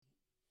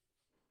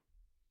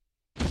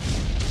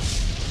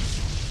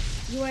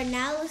You are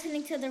now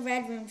listening to The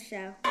Red Room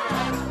Show.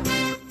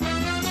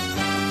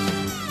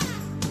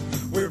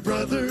 We're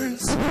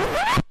brothers.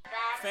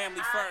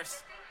 Family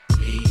first.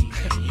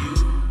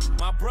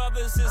 My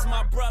brothers is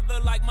my brother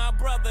like my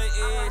brother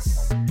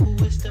is. Who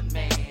is the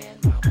man,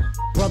 mama?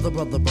 Brother,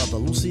 brother, brother.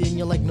 Lucy and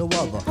you like no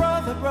other.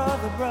 Brother,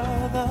 brother,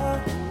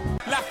 brother.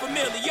 La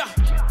Familia.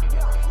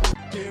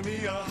 Give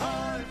me a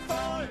high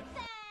five.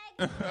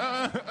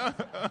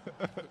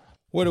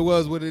 What it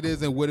was, what it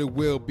is, and what it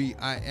will be.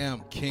 I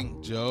am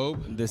King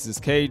Job. This is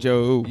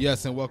K-Joe.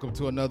 Yes, and welcome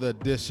to another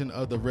edition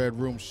of the Red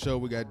Room Show.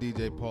 We got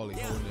DJ Paulie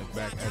holding it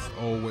back as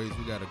always.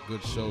 We got a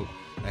good show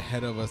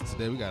ahead of us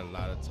today. We got a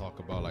lot to talk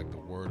about, like the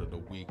word of the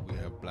week. We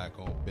have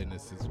black-owned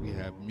businesses. We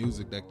have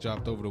music that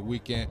dropped over the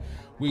weekend.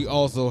 We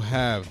also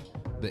have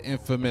the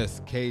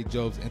infamous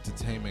K-Job's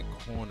Entertainment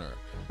Corner.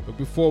 But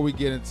before we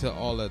get into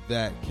all of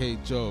that,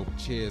 K-Job,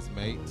 cheers,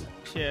 mate.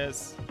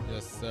 Cheers.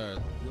 Yes, sir.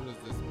 What is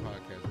this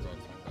podcast brought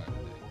to you by today?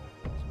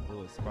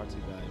 Oh, it's brought to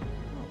you by...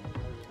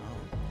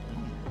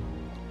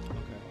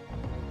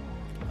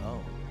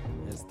 Oh.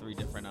 There's three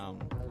different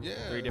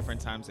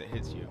times it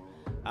hits you.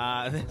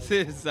 This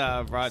is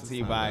brought to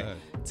you by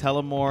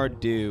Tullamore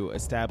Dew,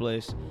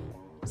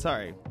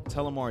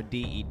 Tullamore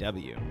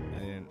DEW.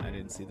 I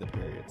didn't see the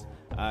periods.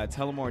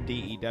 Tullamore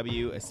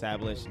DEW,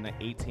 established in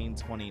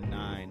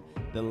 1829.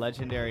 The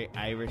legendary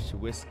Irish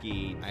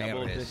whiskey,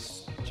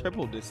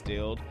 triple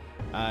distilled.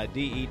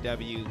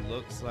 DEW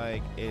looks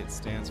like it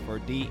stands for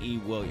D.E.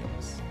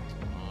 Williams.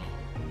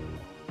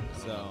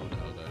 I don't know who the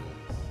hell that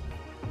is.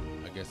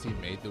 I guess he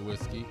made the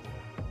whiskey.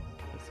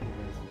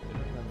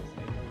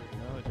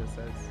 No, it just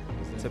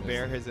says to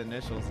bear his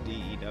initials,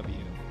 DEW.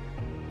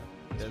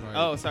 Right.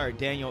 Oh, sorry,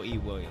 Daniel E.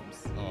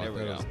 Williams. Oh, I There we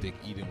thought it go. was Dick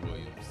Eden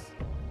Williams.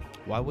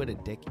 Why would a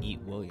dick eat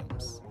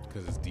Williams?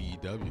 Because it's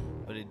DEW.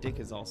 But a dick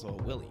is also a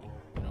willy.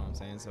 You know what I'm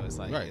saying? So it's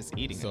like Right. it's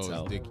eating so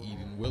itself. it's Dick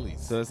Eden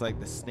Willies. So it's like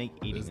the snake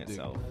eating It's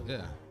itself.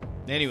 Yeah.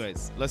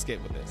 Anyways, let's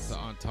get with It's this.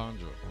 an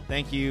entendre.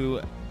 Thank you,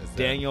 Is that-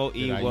 Daniel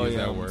E. did I Williams.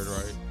 use that word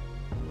right?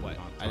 What?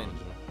 I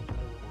Entendre.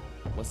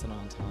 didn't. What's an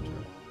entendre?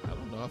 I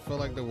don't know. I felt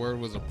like the word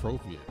was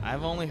appropriate.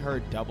 I've only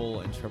heard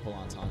double and triple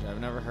entendre. I've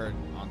never heard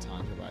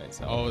entendre by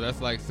itself. Oh, that's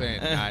like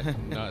saying not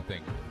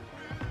nothing.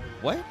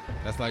 What?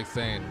 That's like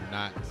saying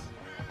not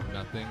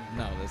nothing.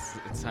 No, that's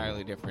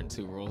entirely different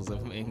two rules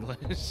of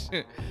English.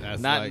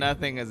 That's Not like-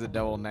 nothing is a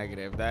double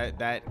negative.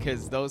 That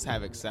because those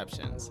have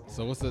exceptions.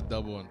 So what's a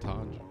double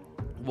entendre?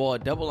 Well, a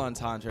double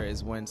entendre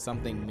is when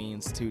something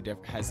means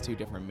has two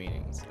different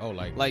meanings. Oh,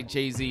 like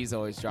Jay-Z's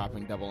always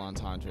dropping double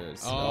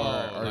entendres.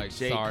 oh, or like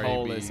J. sorry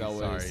Cole B, is always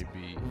sorry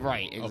B.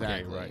 right. Exactly.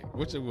 Okay, right.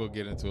 Which we'll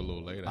get into a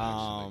little later.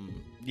 Actually.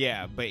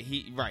 Yeah, but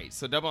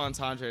so double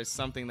entendre is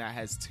something that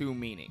has two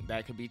meaning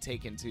that could be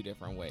taken two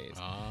different ways.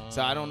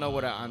 So I don't know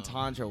what an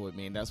entendre would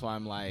mean. That's why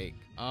I'm like,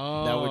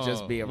 that would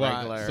just be a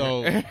regular.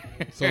 So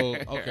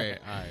okay, all right.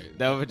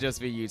 That would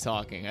just be you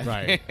talking.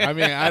 Right. I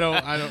mean, I don't.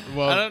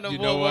 Well, I don't know. You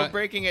know We're what?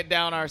 breaking it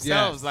down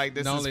ourselves. Yes. Like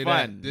this Not is only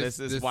fun. that, This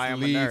is why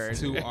I'm a leads nerd.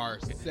 to our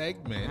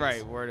segment.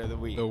 Right. Word of the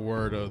week. The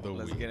word of the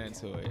Let's week. get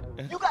into it.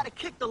 You gotta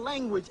kick the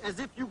language as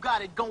if you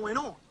got it going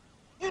on.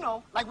 You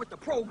know, like with the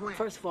program.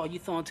 First of all, you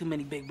throwing too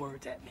many big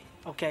words at me.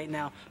 Okay,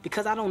 now,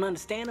 because I don't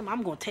understand them,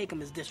 I'm going to take them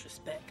as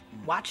disrespect.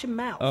 Watch your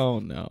mouth. Oh,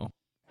 no.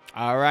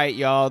 All right,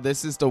 y'all.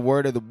 This is the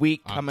word of the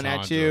week coming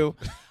at you.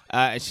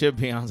 It should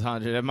be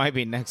entendre. That might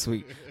be next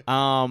week.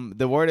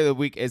 The word of the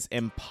week is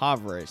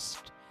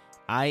impoverished.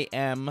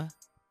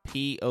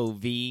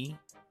 IMPOVERISHED.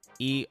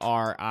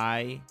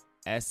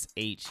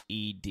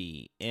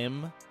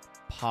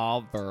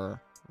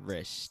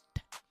 Impoverished.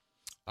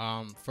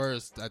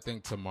 First, I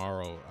think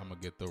tomorrow I'm gonna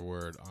get the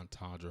word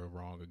entendre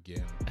wrong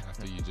again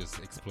after you just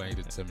explained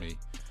it to me.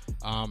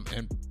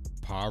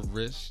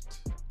 Impoverished.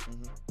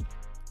 Mm-hmm.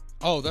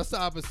 Oh, that's the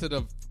opposite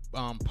of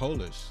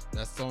Polish.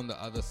 That's on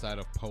the other side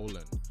of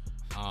Poland.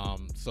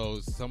 So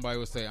somebody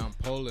would say I'm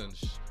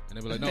Polish, and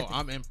they'd be like, no,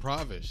 I'm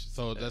impoverished.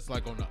 So that's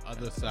like on the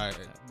other side,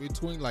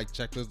 between like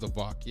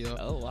Czechoslovakia.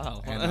 Oh,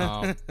 wow.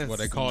 And what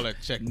they call it,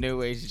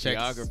 New Age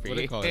geography. What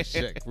they call it,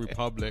 Czech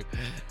Republic.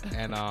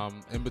 And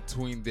in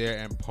between there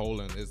and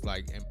Poland is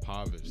like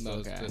impoverished. So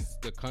Okay. it's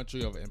the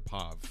country of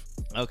improv.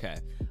 Okay.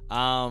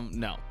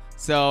 No.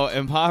 So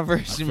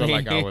impoverished I feel means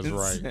like I was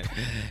right.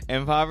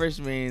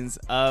 Impoverished means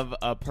of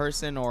a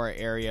person or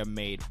area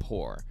made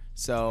poor.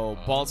 So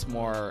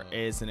Baltimore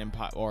is an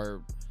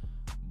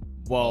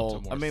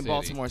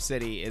Baltimore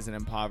City is an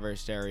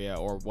impoverished area,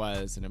 or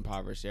was an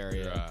impoverished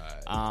area.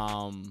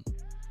 Right.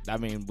 I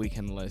mean, we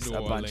can list New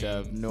a bunch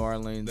of Orleans, New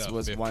Orleans the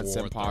was Fifth once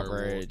Ward,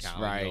 impoverished, Third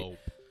Ward, right? Calliope,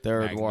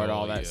 Third Ward,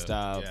 all that Magnolia,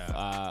 stuff.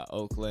 yeah.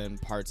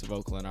 Oakland, parts of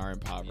Oakland are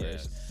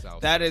impoverished. Yes,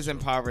 South That is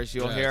Central. impoverished.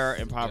 You'll Yes, hear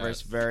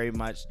impoverished yes. very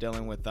much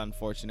dealing with,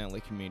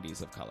 unfortunately,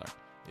 communities of color.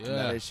 Yeah. And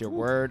that is your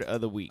word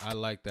of the week. I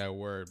like that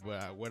word,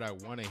 but what I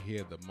want to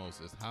hear the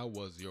most is how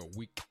was your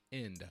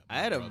weekend? I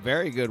had a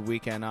very good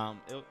weekend.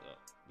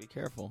 Be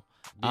careful.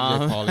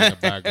 DJ Paulie in the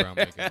background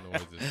making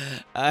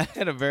noises. I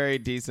had a very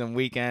decent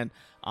weekend.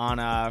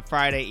 On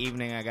Friday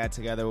evening, I got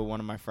together with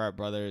one of my frat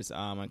brothers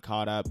and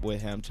caught up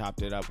with him,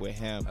 chopped it up with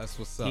him. That's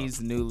what's up.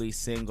 He's newly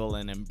single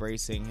and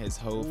embracing his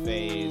whole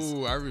phase.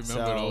 Ooh, I remember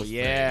those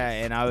yeah,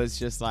 days. and I was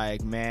just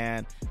like,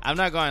 man, I'm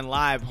not going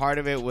live. Part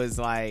of it was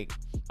like,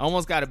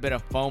 almost got a bit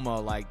of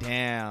FOMO, like,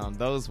 damn,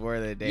 those were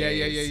the days.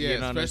 Yeah. You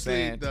know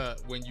Especially what I'm saying?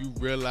 when you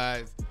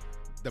realize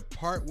the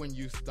part when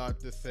you start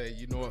to say,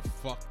 you know what,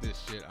 fuck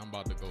this shit, I'm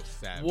about to go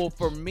savage. Well,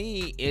 for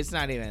me, it's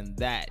not even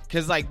that.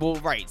 Because, like, well,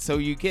 right, so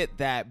you get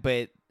that,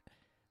 but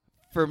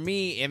for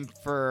me and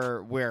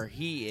for where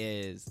he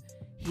is,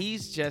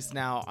 he's just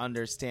now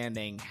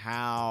understanding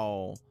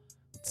how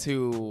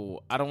to,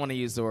 I don't want to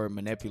use the word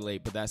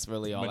manipulate, but that's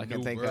really all I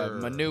can think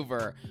of.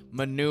 Maneuver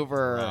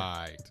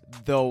right.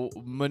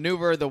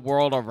 maneuver the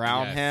world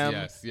around him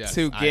yes.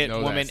 to get I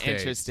know women that stage.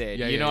 interested.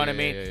 Yeah, you know yeah, what I yeah,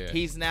 mean? yeah.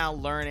 He's now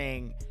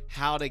learning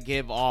how to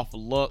give off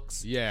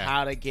looks,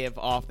 how to give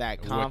off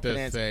that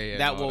confidence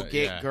that will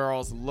get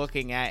girls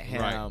looking at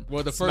him, right.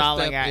 Well, the first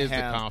smiling step at is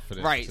him. the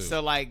confidence, right? too.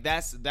 So like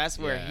that's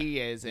where he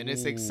is, and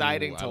it's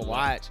exciting to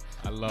watch.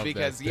 I love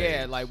because that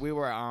stage. like we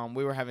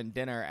were having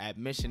dinner at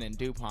Mission in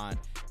DuPont,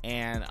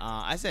 and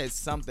I said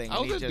something. I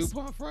was and at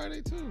DuPont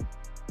Friday too.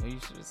 Well, you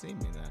should have seen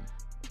me then.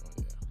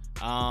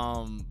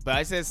 But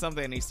I said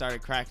something and he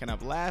started cracking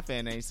up laughing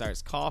and he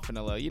starts coughing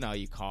a little. You know,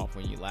 you cough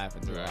when you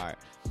laughing too hard.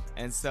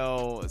 And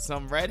so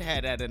some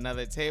redhead at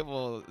another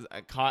table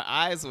caught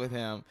eyes with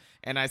him,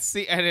 and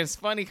it's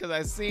funny because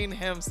I seen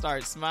him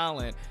start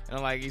smiling, and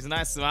I'm like, he's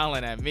not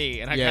smiling at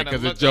me, and I kind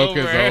of look the joke over,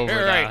 is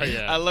over right? now,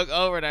 yeah. I look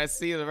over and I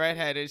see the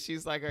redhead, and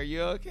she's like, "Are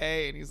you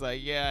okay?" And he's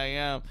like, "Yeah, I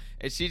am,"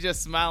 and she's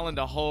just smiling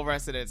the whole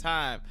rest of the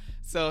time.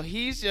 So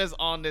he's just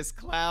on this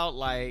cloud,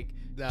 like,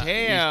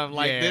 damn,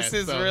 like this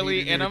is so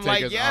really, and I'm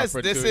like, yes,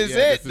 this is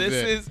it. This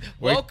is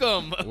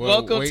welcome to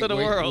the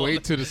world.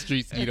 Wait till the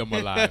streets eat them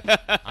alive.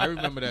 I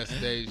remember that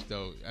stage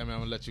though. I mean, I'm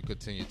gonna let you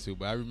continue too,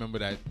 but I remember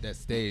that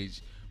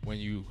stage when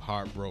you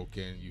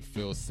heartbroken, you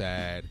feel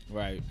sad,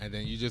 right, and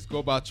then you just go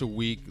about your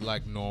week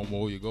like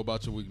normal. You go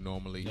about your week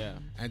normally,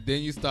 and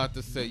then you start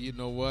to say, you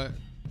know what?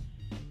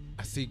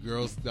 I see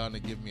girls starting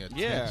to give me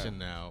attention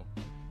now.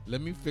 Let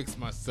me fix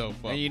myself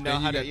up. And you know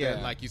then how you to,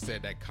 that, like you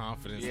said, that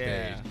confidence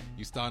stage.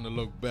 You starting to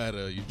look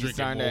better. You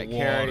drinking more water.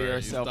 Carry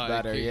yourself you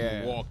better.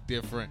 You walk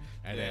different,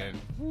 and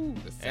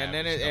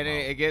then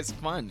it gets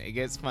fun. It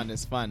gets fun.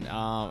 It's fun.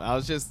 I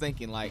was just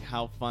thinking like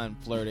how fun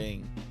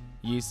flirting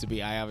used to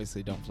be. I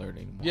obviously don't flirt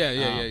anymore.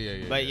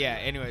 Yeah. But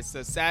anyway,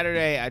 so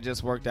Saturday I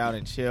just worked out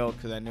and chilled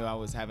because I knew I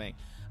was having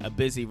a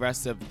busy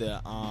rest of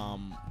the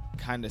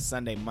kind of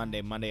Sunday,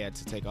 Monday. Monday I had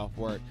to take off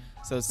work.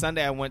 So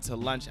Sunday I went to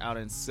lunch out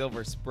in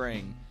Silver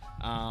Spring.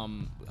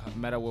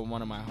 Met up with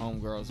one of my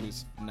homegirls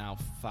who's now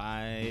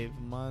 5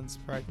 months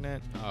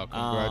pregnant. Oh,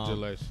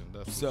 congratulations.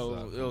 That's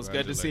so it was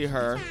good to see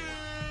her.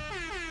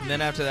 And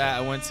then after that,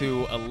 I went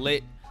to a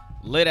lit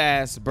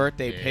ass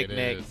birthday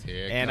picnic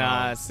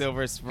in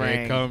Silver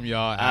Spring. Here come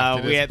y'all.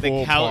 After we had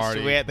the couch.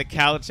 Party. We had the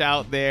couch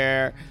out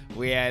there.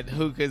 We had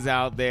hookahs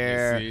out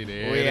there.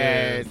 We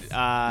had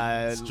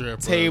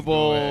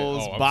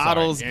tables,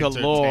 bottles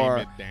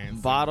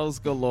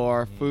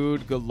galore,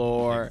 food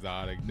galore,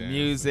 exotic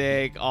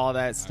music, all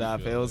that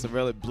stuff. It was a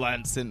really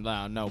blunts and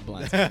no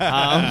blunts.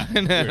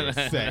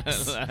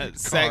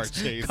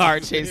 Sex,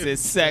 car chases,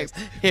 sex,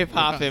 hip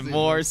hop, and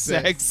more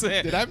sex.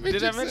 Did I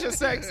mention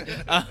sex?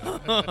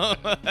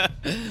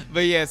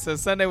 But yeah, so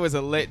Sunday was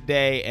a lit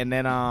day, and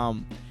then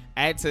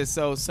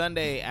so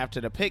Sunday after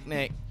the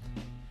picnic,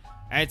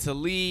 I had to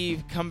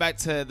leave, come back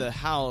to the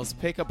house,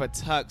 pick up a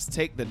tux,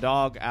 take the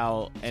dog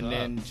out, and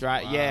then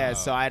drive. Wow. Yeah,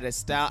 so I had a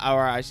style,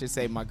 or I should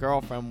say my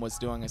girlfriend was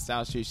doing a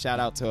style shoot. Shout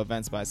out to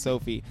Events by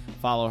Sophie.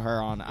 Follow her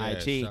on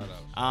IG. Shout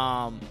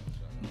out.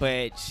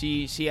 But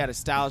she had a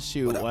style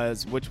shoot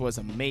which was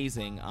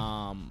amazing,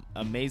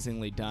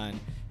 amazingly done.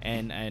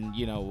 And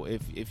you know,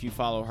 if you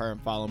follow her and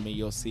follow me,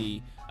 you'll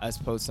see us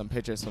post some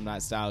pictures from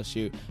that style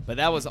shoot. But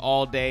that was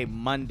all day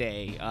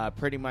Monday,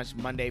 pretty much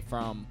Monday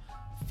from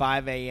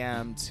 5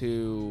 a.m.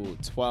 to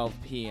 12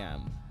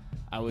 p.m.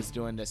 I was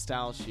doing the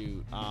style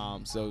shoot.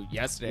 So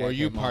yesterday, were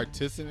you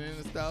participating in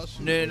the style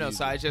shoot? No.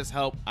 So I just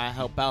help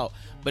out.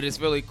 But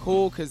it's really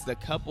cool because the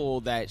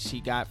couple that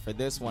she got for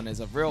this one is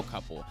a real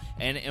couple.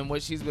 And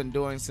what she's been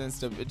doing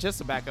just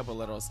to back up a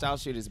little, style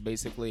shoot is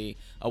basically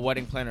a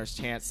wedding planner's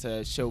chance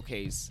to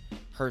showcase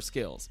her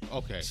skills.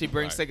 Okay. She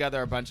brings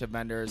together a bunch of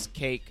vendors,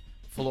 cake,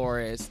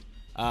 florist,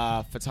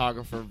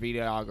 photographer,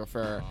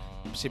 videographer.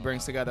 She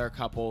brings together a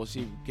couple.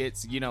 She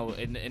gets,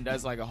 and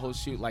does like a whole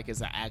shoot like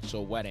it's an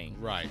actual wedding.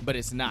 Right. But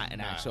it's not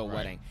an actual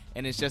wedding.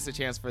 And it's just a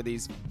chance for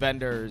these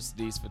vendors,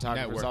 these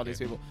photographers, all these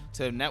people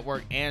to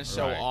network and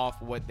show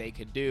off what they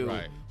could do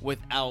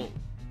without,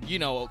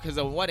 because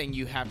a wedding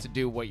you have to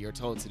do what you're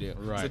told to do.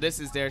 Right. So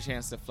this is their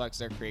chance to flex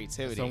their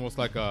creativity. It's almost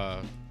like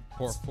a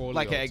portfolio,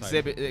 like an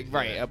exhibit,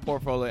 a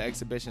portfolio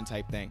exhibition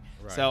type thing.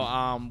 Right.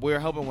 So we were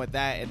helping with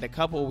that, and the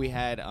couple we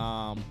had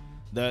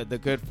the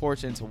good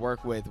fortune to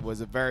work with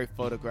was a very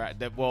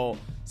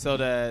so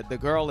the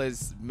girl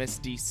is Miss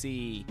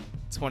DC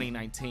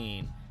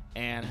 2019,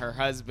 and her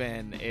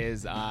husband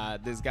is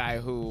this guy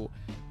who,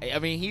 I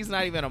mean, he's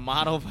not even a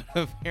model, but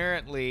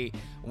apparently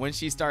when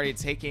she started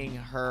taking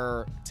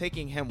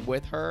him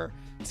with her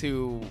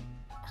to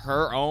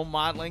her own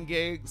modeling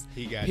gigs,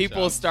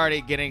 people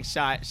started getting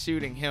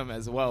shooting him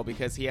as well,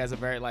 because he has a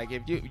very, like,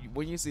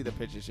 when you see the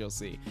pictures, you'll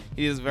see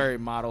he has a very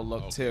model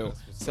look too.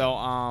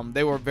 So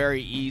they were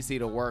very easy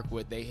to work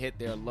with. They hit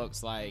their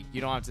looks, like,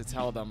 you don't have to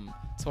tell them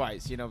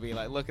twice, you know, be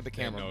like, look at the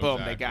camera, boom,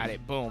 exactly. They got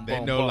it, boom, they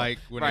boom, know, boom. like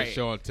when they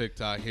show on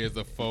TikTok, here's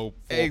a faux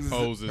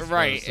poses,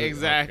 right?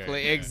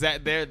 Exactly,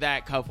 exactly. They're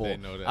that couple. They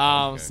know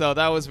that. So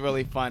that was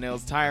really fun. It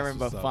was tiring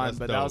but fun. That's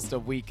but dope. That was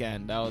the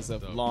weekend. That was a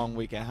long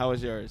weekend. How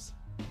was yours?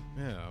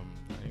 Yeah,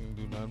 I didn't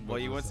do nothing. Well,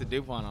 you went to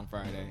DuPont on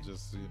Friday.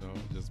 Just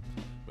just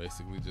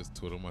basically just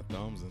twiddle my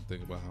thumbs and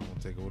think about how I'm gonna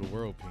take over the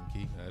world,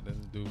 Pinky. I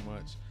didn't do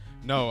much.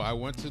 No, I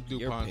went to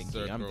DuPont Pinky,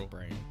 Circle. I'm the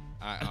brain.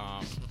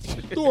 I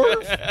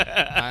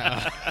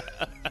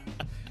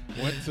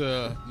went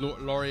to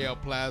L'Oreal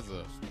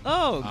Plaza.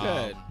 Oh,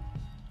 good.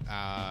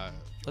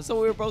 So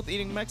we were both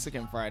eating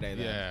Mexican Friday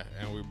then. Yeah,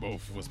 and we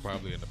both was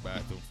probably in the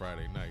bathroom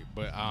Friday night.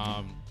 But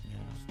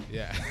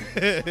yeah.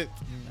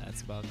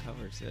 That's about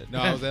covers it. No,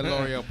 I was at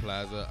L'Oreal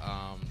Plaza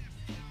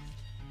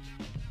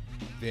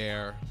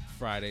there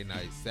Friday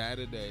night.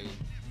 Saturday,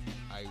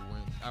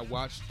 I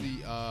watched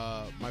the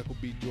Michael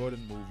B.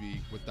 Jordan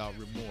movie Without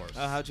Remorse.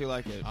 Oh, how'd you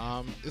like it?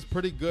 It's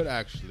pretty good,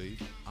 actually.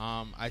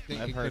 I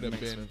think it could have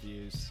been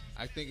reviews.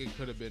 I think it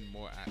could have been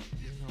more. I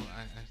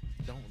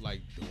don't like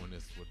doing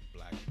this with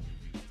black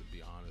movies, to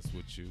be honest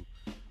with you.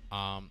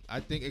 I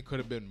think it could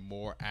have been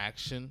more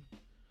action.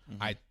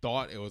 Mm-hmm. I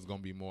thought it was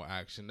gonna be more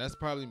action. That's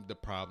probably the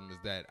problem. Is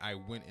that I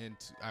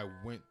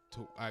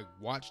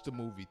watched the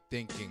movie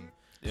thinking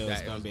it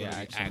was gonna be an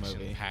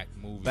action-packed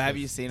movie. But have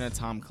you seen a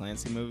Tom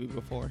Clancy movie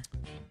before?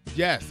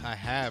 Yes, I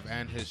have,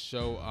 and his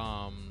show.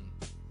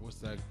 What's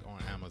that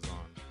on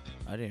Amazon?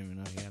 I didn't even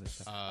know he had a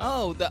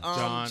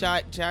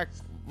show. Jack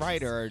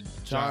Ryder or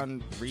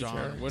John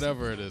Reacher,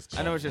 whatever it is.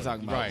 I know what you're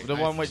talking about. Right, the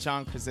one with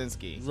John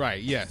Krasinski.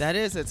 Right. Yes. That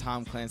is a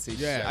Tom Clancy.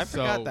 Yeah. I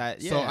forgot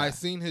that. Yeah. So I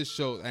seen his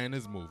show and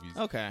his movies.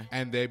 Okay.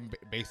 And they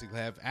basically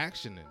have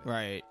action in it.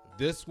 Right.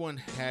 This one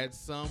had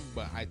some,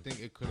 but I think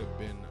it could have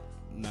been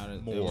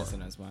more. It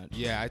wasn't as much.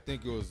 Yeah, I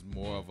think it was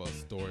more of a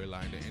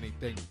storyline than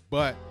anything.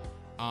 But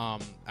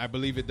I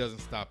believe it doesn't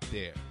stop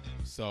there.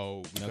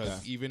 So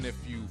because even if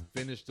you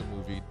finish the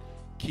movie,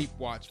 keep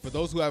watch. For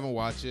those who haven't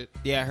watched it,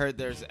 I heard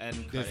there's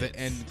end credits. There's an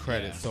end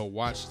credit, so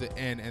watch the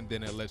end, and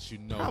then it lets you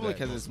know. Probably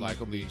because it's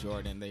Michael B.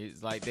 Jordan.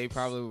 They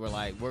probably were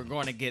like, we're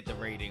going to get the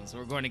ratings,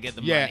 we're going to get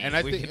the money. And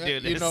I we think can do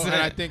this. and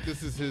I think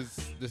this is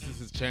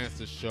his chance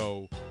to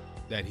show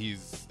that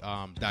he's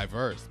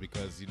diverse,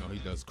 because he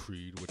does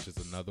Creed, which is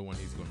another one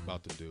he's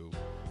about to do.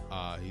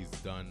 He's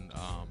done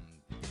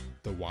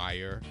The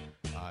Wire.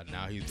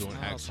 Now he's doing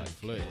action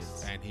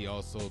flicks, and he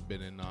also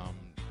been in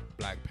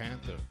Black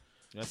Panther.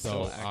 That's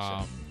so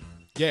action.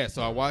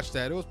 So I watched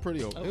that. It was pretty.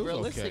 It was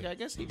realistic. okay. I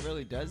guess he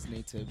really does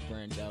need to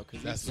branch out,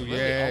 because that's he's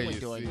really only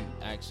doing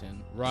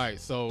action.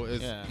 Right. So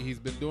he's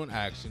been doing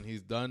action.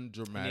 He's done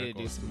dramatic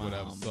or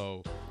whatever.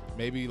 So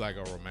maybe like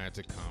a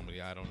romantic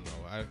comedy. I don't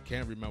know. I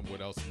can't remember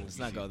what else movies. Let's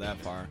not go that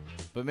far.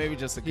 But maybe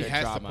just a good drama. He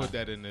has drama. to put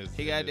that in his.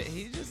 He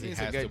just needs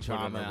a good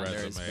drama under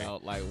his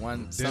belt, like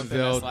something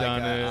Denzel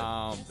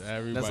that's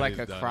like that's like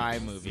a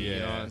crime movie. Yeah. You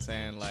know what I'm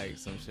saying? Like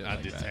some shit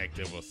like that. A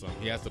detective or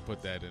something. He has to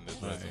put that in his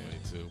resume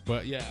too.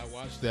 But yeah, I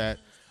watched that.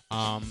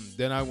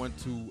 Then I went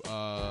to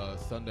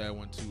Sunday. I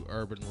went to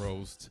Urban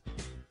Roast.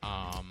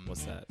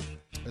 What's that?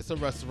 It's a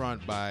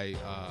restaurant by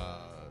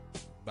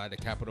the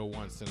Capital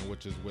One Center,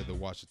 which is where the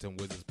Washington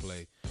Wizards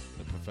play,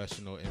 the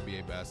professional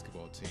NBA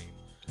basketball team.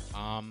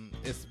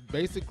 It's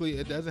basically,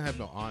 it doesn't have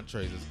no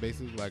entrees. It's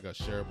basically like a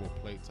shareable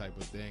plate type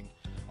of thing.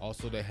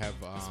 Also, they have.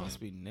 This must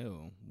be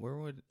new.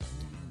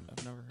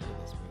 I've never heard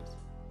of this place.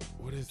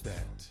 What is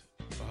that?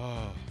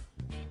 Oh,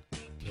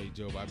 okay,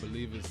 Job. I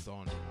believe it's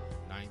on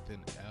 9th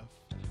and F.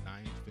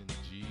 9th and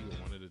G, or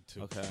one of the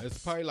two. Okay. It's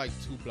probably like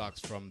 2 blocks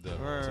from the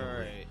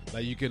right.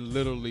 Like you can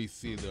literally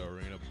see the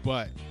arena,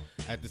 but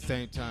at the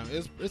same time,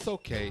 it's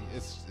okay.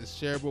 It's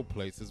shareable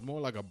place. It's more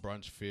like a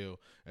brunch feel.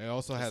 It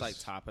also has like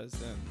tapas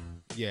then.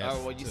 Yeah.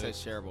 Oh, well, you said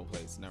shareable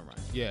place. Never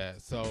mind. Yeah.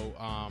 So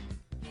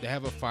they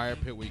have a fire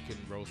pit where you can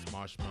roast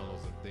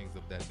marshmallows and things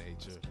of that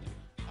nature.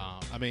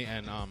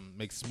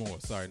 Make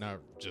s'mores. Sorry, not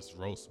just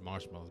roast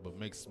marshmallows, but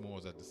make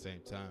s'mores at the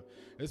same time.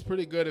 It's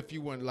pretty good if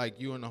you want, like,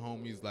 you and the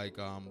homies, like,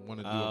 want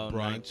to do a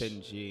brunch. 9th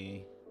and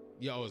G.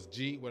 Yeah, it's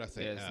G. What I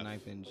say? Yeah, it's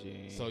 9th and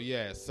G. So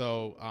yeah,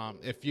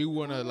 if you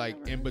want to, like,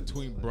 in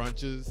between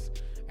brunches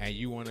and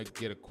you want to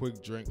get a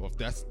quick drink, or if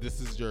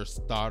this is your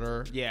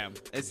starter. Yeah,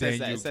 it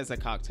says a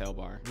cocktail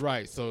bar.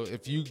 Right. So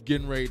if you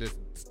getting ready to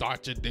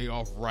start your day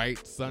off right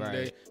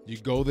Sunday, you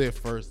go there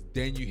first,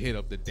 then you hit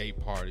up the day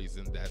parties,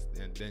 and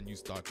then you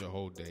start your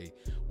whole day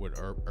with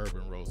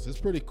Urban Roast. It's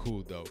pretty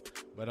cool though.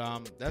 But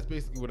that's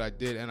basically what I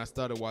did, and I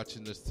started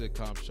watching the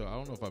sitcom show. I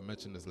don't know if I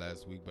mentioned this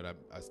last week, but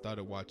I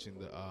started watching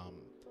the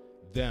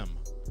Them.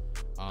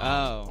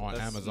 on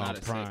that's Amazon not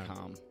a Prime.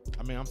 sitcom.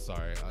 I mean, I'm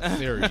sorry, a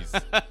series.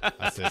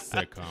 I said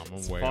sitcom.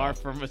 I'm way Far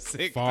off. from a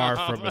sitcom. Far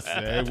from a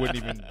sitcom. They wouldn't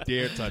even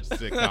dare touch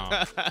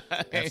sitcom.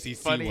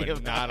 FCC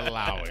would not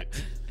allow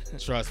it.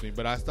 Trust me.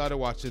 But I started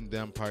watching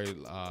them probably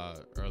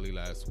early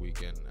last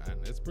week, and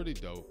it's pretty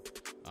dope.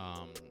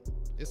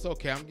 It's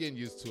okay. I'm getting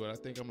used to it. I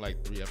think I'm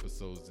like 3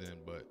 episodes in,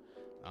 but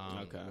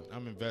okay.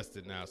 I'm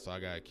invested now, so I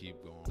gotta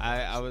keep going.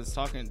 I was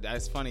talking.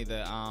 That's funny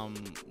that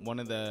one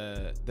of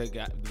the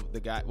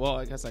guy. Well,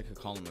 I guess I could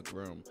call him a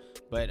groom,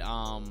 but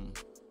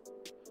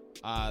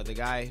the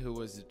guy who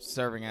was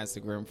serving as the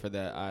groom for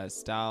the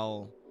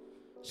style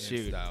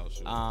shoot.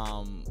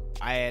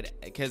 I had,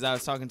 because I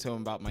was talking to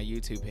him about my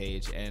YouTube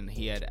page, and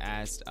he had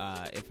asked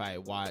if I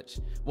watch.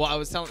 Well, I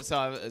was telling.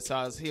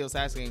 He was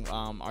asking,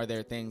 are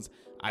there things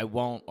I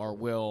won't or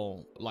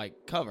will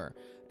like cover?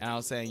 And I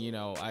was saying, you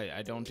know,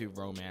 I don't do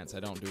romance. I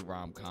don't do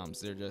rom-coms.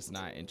 They're just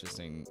not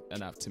interesting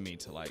enough to me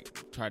to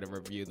like try to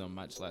review them,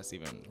 much less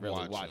even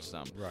really watch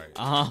them. Right.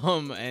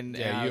 And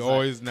yeah, you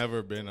always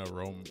never been a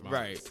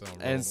right.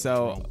 And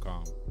so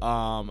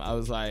rom-com. I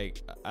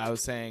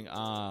was saying,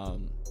 I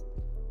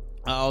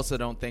also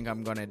don't think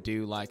I'm going to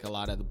do like a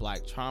lot of the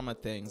black trauma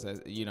things.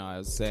 As, you know, I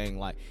was saying,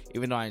 like,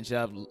 even though I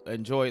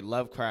enjoyed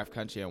Lovecraft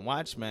Country and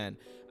Watchmen,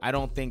 I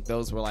don't think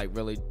those were like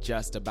really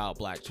just about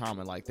black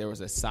trauma. Like, there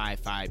was a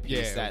sci-fi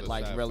piece that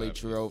like really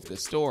drove the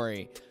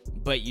story,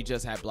 but you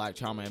just had black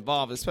trauma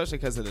involved, especially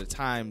because of the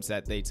times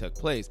that they took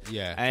place.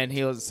 Yeah.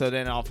 And so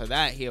then off of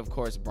that, he of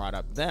course brought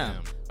up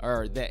them.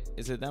 Or they,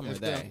 is it them or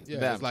they? Them. Yeah,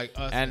 them. It's like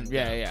us. And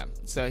yeah.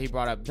 So he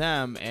brought up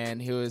them,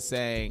 and he was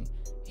saying,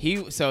 he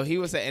was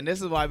saying, and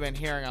this is what I've been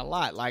hearing a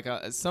lot. Like,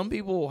 some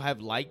people have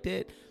liked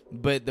it,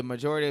 but the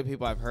majority of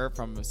people I've heard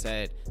from have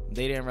said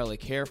they didn't really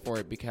care for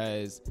it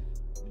because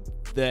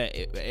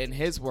in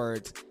his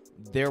words,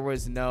 there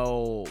was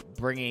no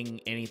bringing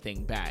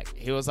anything back.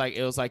 It was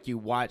like you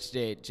watched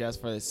it just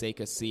for the sake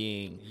of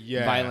seeing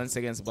violence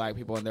against black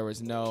people, and there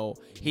was no.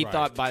 He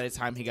thought by the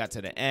time he got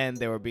to the end,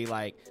 there would be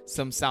like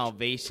some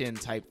salvation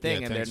type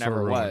thing, and there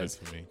never was.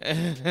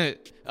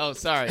 Oh,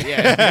 sorry.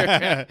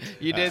 Yeah,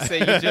 you did say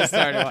you just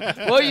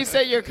started. Well, you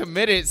said you're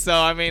committed, so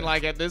I mean,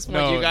 like at this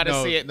point, you got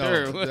to see it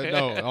through.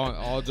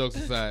 All jokes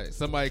aside,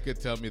 somebody could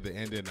tell me the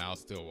ending, and I'll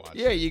still watch.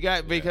 Yeah, you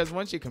got because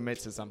once you commit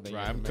to something,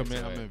 right? I'm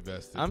committed. I'm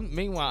invested.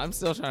 Meanwhile, I'm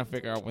still trying to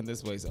figure out when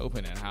this place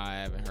open and how I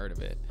haven't heard of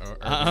it.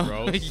 Urban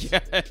Rose?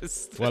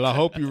 Yes. Well, I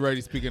hope you're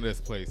ready. Speaking of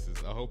these places,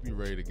 I hope you're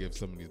ready to give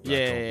some of these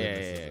black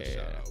businesses a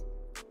shout out.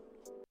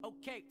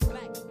 Okay,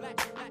 black, black,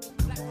 black,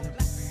 black on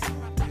black.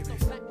 My so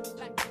black,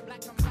 black,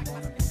 black on black.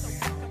 My skin so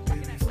black, I'm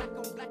looking at black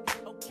on black.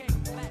 Okay,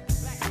 black,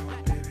 black,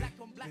 black, black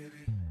on black.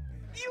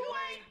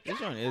 This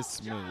one is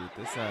smooth.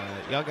 This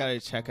y'all gotta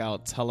check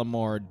out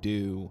Tullamore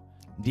Dew,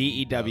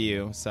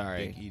 DEW.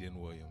 Sorry,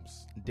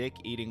 Dick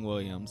Eating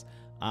Williams.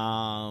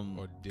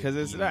 Because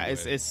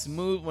it's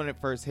smooth when it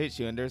first hits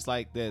you, and there's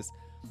like this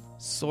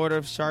sort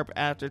of sharp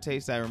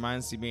aftertaste that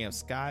reminds me of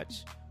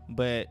Scotch,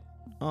 but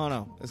I don't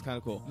know, it's kind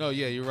of cool. No,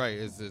 yeah, you're right.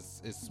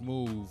 It's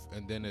smooth,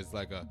 and then it's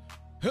like a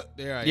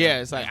there I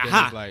am. It's like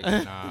aha. It's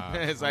like nah.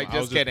 It's like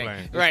just kidding.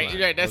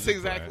 Right. That's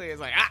exactly.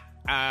 It's like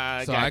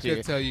so I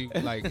can tell you,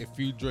 like, if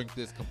you drink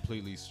this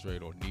completely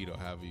straight or neat or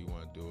however you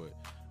want to do it,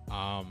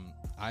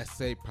 I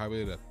say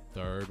probably the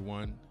third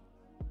one,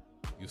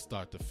 you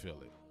start to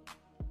feel it.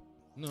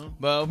 No,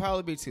 but it'll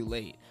probably be too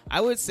late.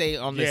 I would say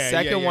on the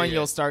second one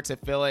you'll start to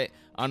feel it,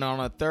 and on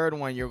the third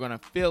one you're gonna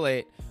feel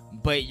it,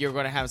 but you're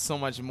gonna have so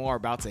much more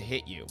about to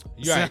hit you.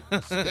 Right,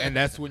 and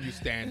that's when you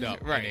stand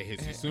up. Right, and it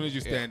hits you. As soon as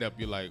you stand up,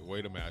 you're like,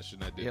 "Wait a minute, I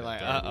shouldn't have did." You're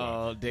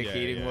like, Dick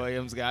Eating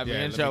Williams got me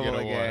in trouble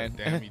again.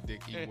 Damn me,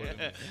 Dick Eating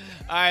Williams.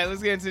 All right,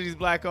 let's get into these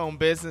black-owned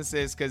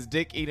businesses because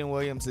Dick Eating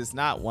Williams is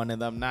not one of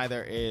them.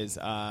 Neither is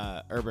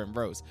Urban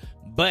Rose,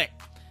 but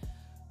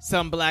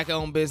some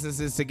black-owned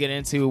businesses to get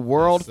into.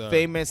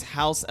 World-famous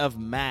House of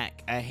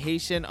Mac, a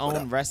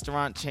Haitian-owned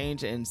restaurant chain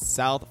in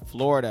South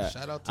Florida.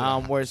 Shout out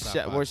to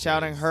we're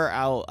shouting her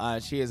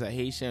out. She is a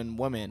Haitian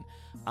woman,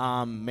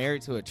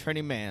 married to a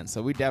Trini man,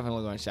 so we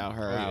definitely going to shout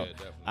her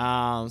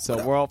out.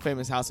 So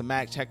world-famous House of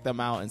Mac, check them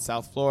out in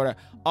South Florida.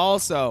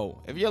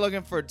 Also, if you're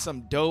looking for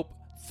some dope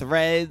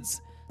threads,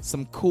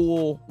 some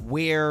cool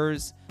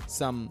wears,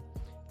 some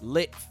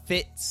lit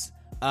fits,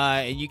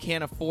 and you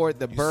can't afford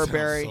the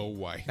Burberry. So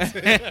white.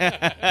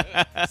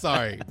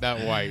 Sorry,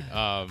 not white.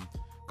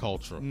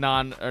 Cultural.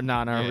 Non-urban.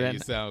 Yeah, you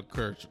sound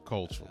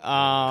cultural.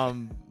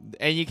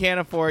 And you can't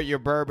afford your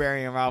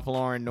Burberry and Ralph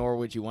Lauren, nor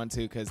would you want to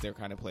because they're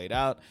kind of played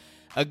out.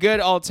 A good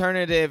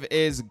alternative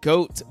is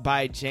Goat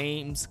by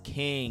James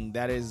King.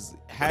 That is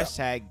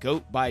hashtag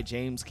Goat by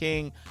James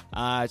King.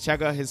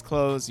 Check out his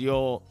clothes.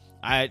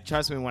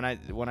 Trust me when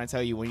I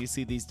tell you, when you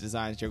see these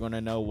designs, you're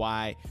gonna know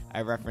why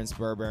I reference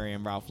Burberry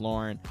and Ralph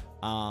Lauren.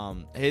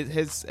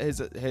 His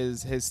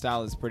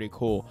style is pretty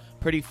cool,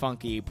 pretty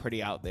funky,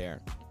 pretty out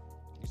there.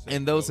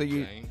 And those are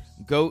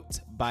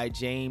Goat by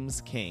James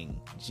King,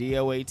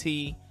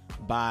 GOAT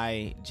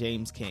by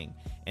James King,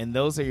 and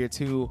those are your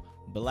two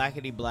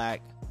blackety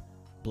black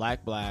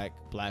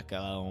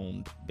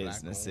owned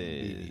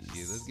businesses.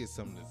 Yeah, let's get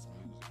some of this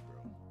music,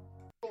 bro.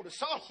 a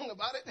song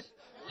about it.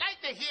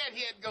 Like to hear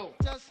it go.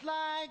 Just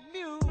like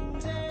music.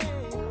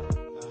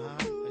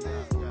 Thank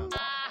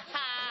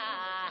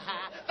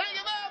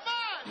you very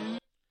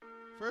much.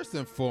 First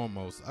and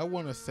foremost, I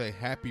want to say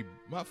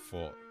my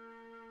fault.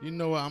 You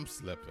know what? I'm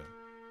slipping.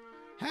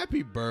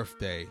 Happy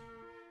birthday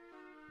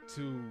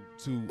to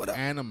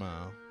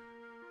Anima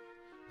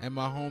and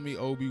my homie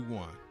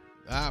Obi-Wan.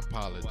 I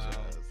apologize. Wow.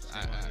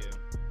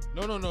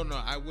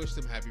 No. I wish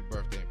them happy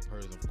birthday in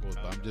person, of course,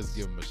 but I'm just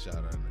giving them a shout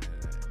out in the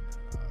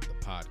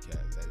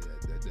podcast.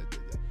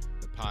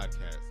 The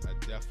podcast. I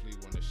definitely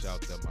want to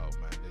shout them out,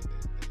 man.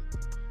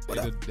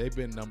 They've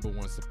been number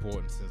one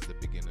supporting since the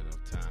beginning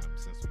of time,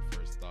 since we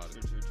first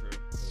started. True.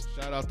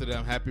 So shout out to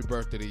them. Happy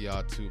birthday to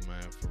y'all too,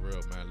 man. For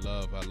real, man.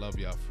 I love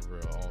y'all for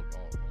real. All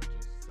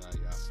just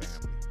y'all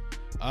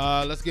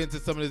family. Let's get into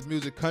some of this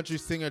music. Country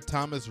singer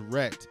Thomas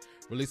Rhett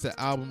released an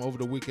album over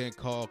the weekend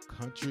called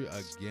Country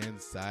Again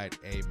Side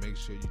A. Make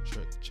sure you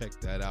check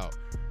that out.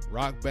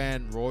 Rock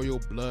band Royal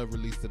Blood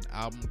released an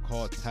album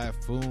called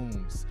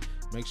Typhoons.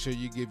 Make sure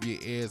you give your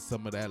ears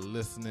some of that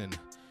listening.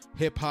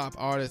 Hip-hop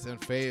artist in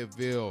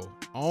Fayetteville,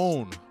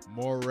 Own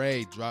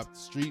Moray, dropped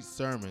Street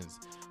Sermons.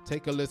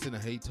 Take a listen to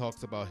how he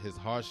talks about his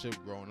hardship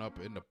growing up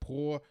in the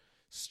poor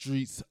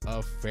streets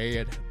of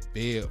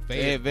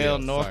Fayetteville,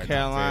 North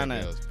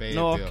Carolina.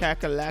 North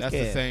Kakalaki. That's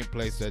the same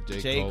place that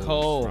J.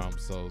 Cole is from.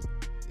 So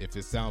if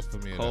it sounds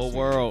familiar, Cold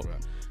World.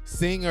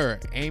 Singer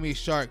Amy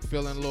Shark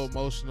feeling a little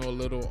emotional,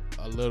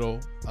 a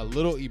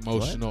little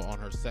emotional on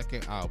her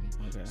second album.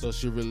 Okay. So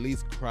she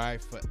released "Cry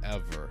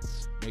Forever."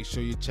 Make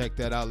sure you check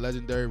that out.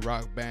 Legendary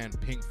rock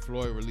band Pink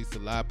Floyd released a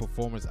live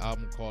performance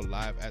album called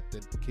 "Live at the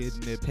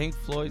Kidney." Pink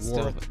Floyd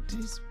still.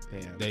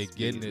 They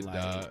getting it,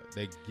 dog.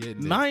 They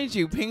getting it. Mind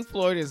you, Pink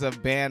Floyd is a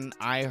band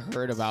I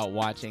heard about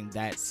watching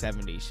That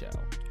 70s Show.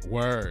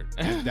 Word.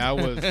 And that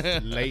was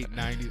late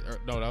 90s.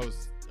 No, that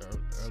was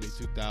early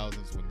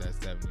 2000s when That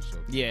 70s Show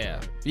came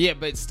out. Yeah,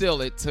 but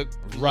still it took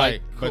took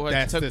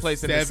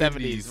place in the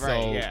 70s,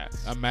 right? So yeah.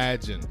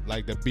 Imagine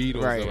like the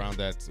Beatles around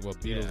that. Well,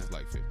 Beatles was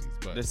like 50s,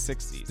 but the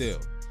 60s still.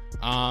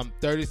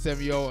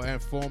 37-year-old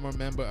and former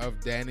member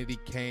of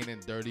Danity Kane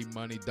and Dirty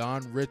Money,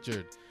 Dawn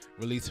Richard,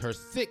 released her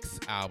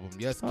sixth album.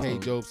 Yes,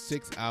 K-Joe's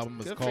sixth album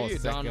is called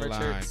Second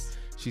Line.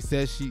 She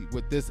says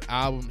with this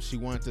album, she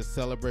wanted to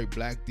celebrate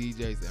black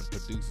DJs and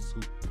producers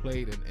who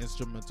played an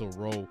instrumental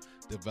role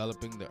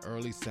developing the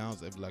early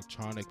sounds of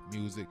electronic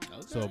music.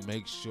 Okay. So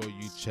make sure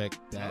you check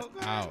that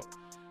out.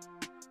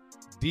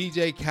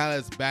 DJ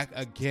Khaled's back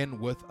again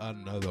with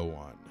another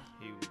one.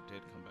 He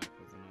did come back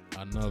with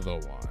another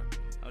one.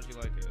 How'd you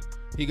like it?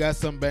 He got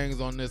some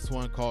bangs on this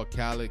one called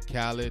Khaled.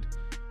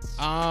 Is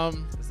that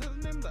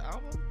the name of the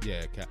album?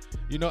 Yeah,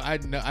 you know, I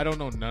don't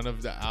know none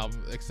of the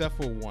albums except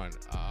for one.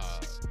 No,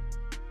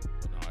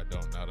 I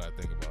don't. Now that I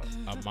think about it,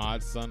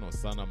 Ahmad's son or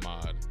Son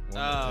Ahmad.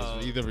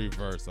 It's either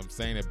reverse. I'm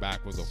saying it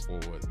backwards or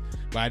forwards.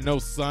 But I know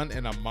Son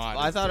and Ahmad. Well,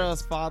 I thought it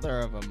was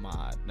father of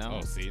Ahmad. No.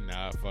 Oh, see,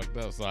 now I fucked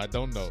up. So I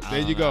don't know. There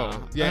you go.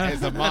 Yeah,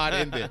 it's Ahmad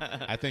in there.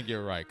 I think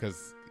you're right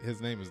because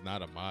his name is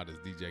not Ahmad. It's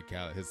DJ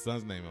Khaled. His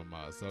son's name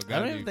Ahmad. So I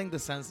don't even think the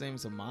son's name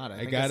is Ahmad. I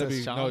think gotta it's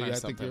be. Sean No, or I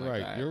think you're like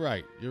right. that.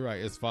 You're right.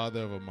 It's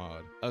father of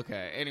Ahmad.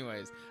 Okay.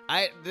 Anyways,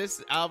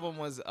 this album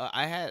was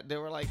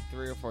there were like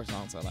 3 or 4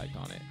 songs I liked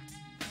on it.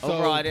 So,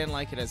 overall, I didn't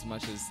like it as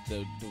much as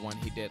the one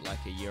he did like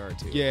a year or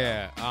two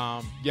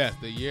ago. Yes,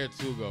 the year or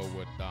two ago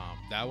with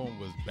that one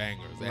was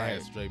bangers. They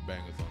had straight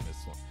bangers on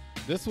this one.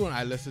 This one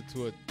I listened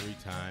to it 3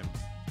 times.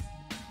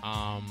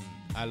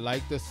 I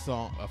like the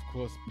song, of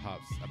course.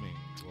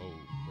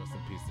 Rest in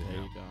peace to him.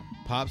 There you go.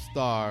 Pop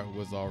Star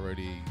was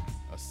already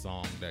a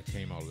song that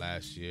came out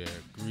last year.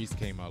 Grease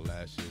came out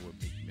last year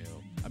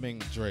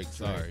with Drake.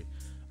 Sorry.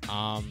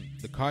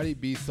 The Cardi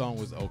B song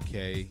was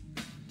okay.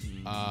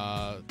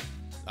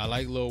 I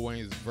like Lil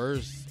Wayne's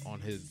verse on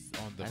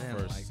the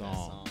first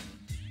song.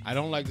 I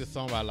don't like the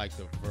song, but I like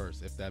the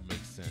verse, if that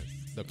makes sense.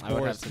 The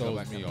chorus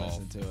throws me off.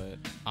 Listen to it.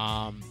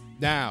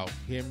 Now,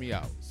 hear me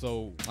out.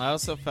 So I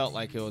also felt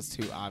like it was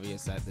too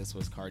obvious that this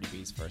was Cardi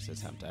B's first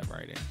attempt at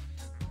writing,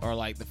 or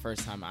like the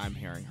first time I'm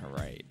hearing her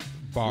write.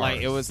 Bars.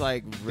 Like it was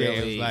like really,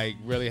 it was like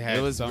really had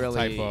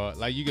type of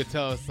like you could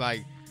tell it's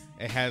like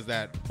it has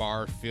that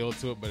bar feel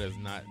to it, but it's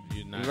not.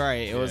 You're not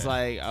right. It was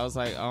like I was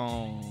like,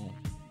 oh.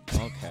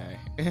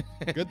 Okay.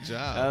 Good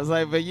job. I was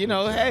like, but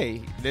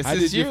hey, this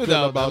is you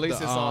though. About at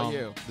least it's all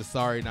you. The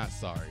Sorry Not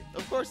Sorry.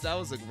 Of course, that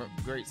was a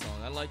great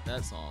song. I like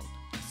that song.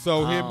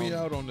 So hear me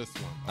out on this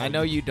one. I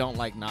know you don't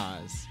like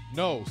Nas.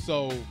 No.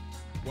 So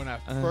when I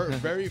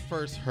very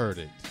first heard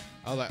it,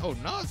 I was like, oh,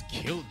 Nas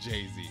killed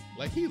Jay-Z.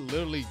 Like he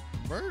literally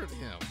murdered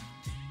him.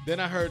 Then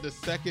I heard the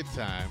second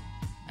time,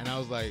 and I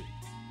was like,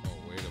 oh,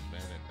 wait a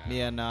minute.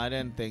 Yeah, no,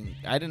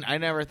 I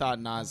never thought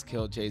Nas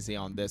killed Jay-Z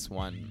on this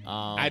one.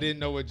 I didn't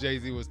know what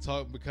Jay-Z was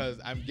talking because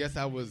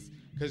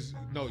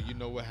you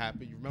know what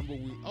happened? You remember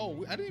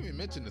I didn't even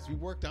mention this. We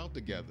worked out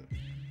together.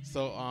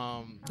 So,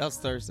 that was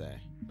Thursday.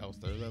 That was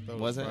Thursday? I thought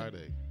was it it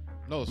Friday.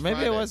 No, it was Maybe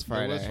Friday. it was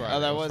Friday. No, it was Friday. Oh,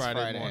 that It was Friday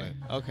Friday. morning.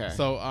 Okay.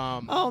 So,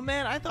 oh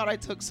man, I thought I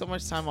took so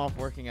much time off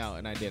working out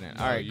and I didn't.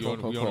 no, All right, you cool,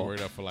 only, cool, you cool. only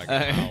worked out for like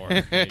an hour.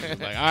 And he was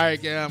like, all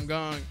right, yeah, I'm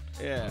gone.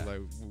 Yeah. I was like,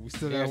 we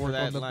still Yeah, got to for work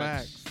that on the lunch.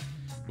 backs.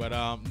 But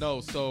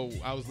no, so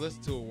I was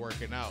listening to it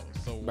working out.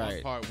 So one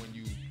Right. part when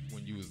you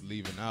was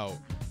leaving out,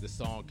 the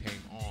song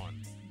came on,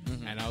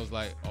 Mhm. and I was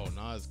like, oh,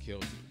 Nas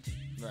killed it.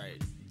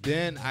 Right.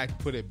 Then I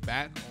put it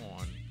back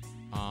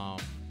on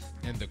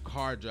in the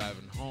car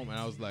driving home, and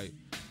I was like,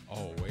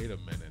 oh, wait a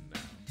minute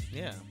now.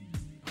 Yeah.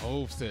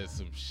 Hov said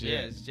some shit. Yeah,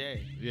 it's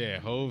Jay. Yeah,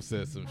 Hov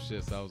said some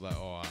shit. So I was like,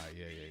 oh, all right,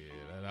 yeah.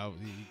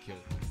 He killed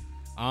it.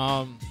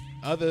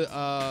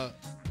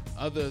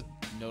 Other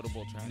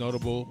Notable tracks.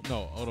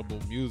 audible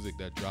music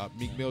that dropped.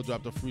 Meek Mill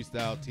dropped a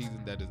freestyle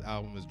teasing that his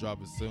album is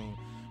dropping soon.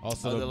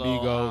 Also, the little,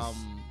 Migos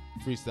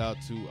freestyle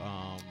to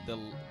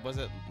was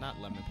it not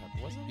Lemon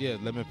Pepper? Was it? yeah,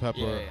 Lemon Pepper.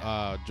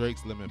 Yeah.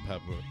 Drake's Lemon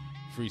Pepper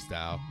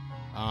freestyle.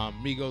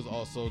 Migos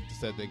also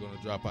said they're gonna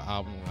drop an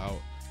album out.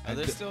 Are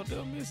they still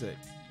doing music?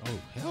 Oh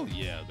hell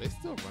yeah, they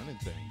still running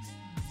things.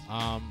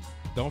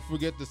 Don't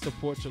forget to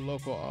support your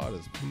local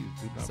artists, please.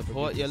 Do not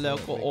Support forget your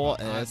to local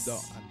celebrate.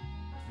 artists.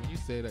 When you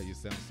say that, you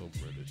sound so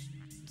British.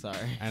 Sorry.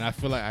 And I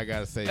feel like I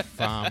gotta say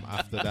fam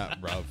after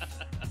that, bruv.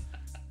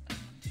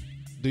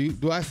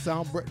 Do I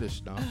sound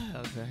British now?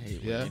 Okay, I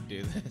hate Yeah? when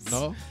you do this.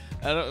 No?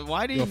 I don't,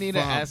 why do you Yo, need to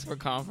fam. ask for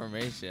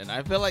confirmation?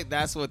 I feel like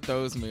that's what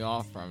throws me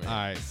off from it. All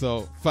right,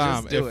 so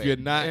fam, Just do if it. you're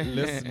not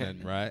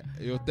listening, right,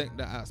 you'll think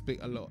that I speak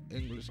a little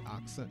English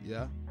accent,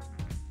 yeah?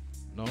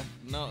 No?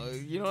 No,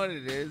 you know what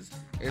it is?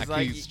 It's I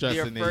like keep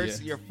stressing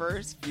it, your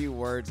first few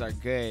words are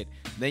good.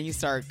 Then you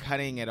start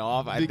cutting it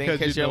off. I think Because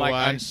because you you're know like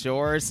why?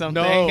 unsure or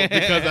something. No,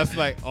 because that's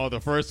like, oh, the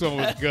first one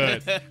was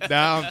good.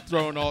 Now I'm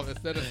thrown off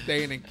instead of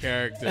staying in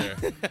character.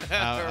 I was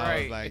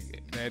Right. like,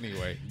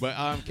 anyway.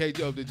 But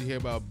K-Joe, did you hear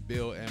about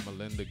Bill and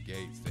Melinda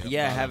Gates? They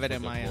Yeah, I filed have it for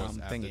in my, divorce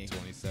after thingy.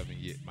 27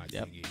 years. My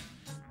Yep. thingy.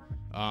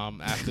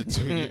 After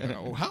 2 years.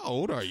 Oh, how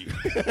old are you?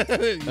 You still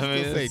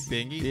say it's-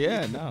 dingy?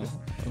 Yeah, no.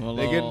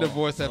 They getting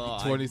divorced little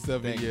after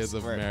 27 things, years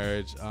of right.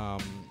 marriage.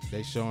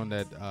 They shown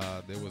that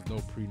there was no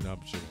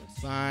prenuptial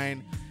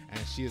sign, and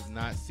she is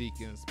not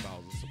seeking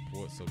spousal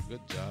support. So good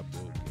job,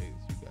 Bill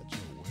Gates. You got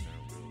your winner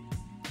in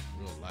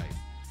real life.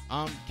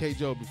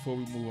 K-Joe, before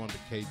we move on to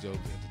K-Joe's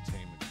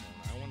entertainment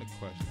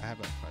corner, I have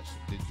a question.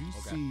 Did you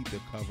see the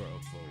cover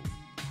of Vogue?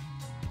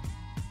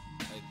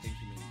 I think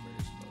you mean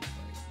British folk.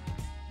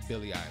 Like,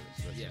 Billie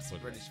Eilish. Let's yes, just put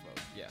it British that.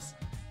 folk. Yes.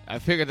 I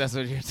figured that's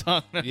what you're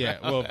talking about. Yeah,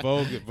 well,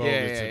 Vogue is to me.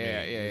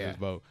 yeah. It's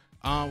Vogue.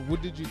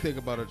 What did you think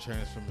about her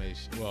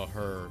transformation? Well,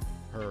 her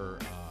well,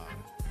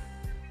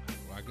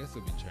 I guess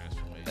it'd be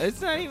transformation.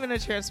 It's not even a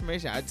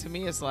transformation. To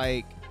me, it's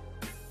like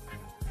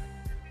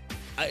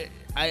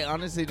I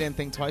honestly didn't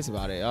think twice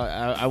about it.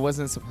 I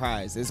wasn't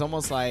surprised. It's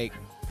almost like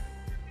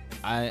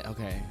I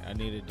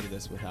need to do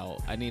this without.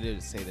 I need to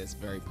say this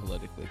very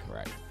politically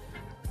correct.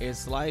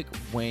 It's like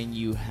when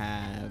you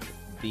have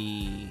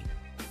the.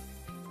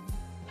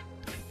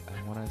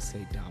 I want to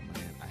say dominant.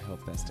 I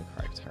hope that's the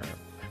correct term.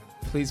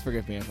 Please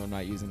forgive me if I'm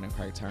not using the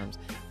correct terms.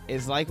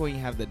 It's like when you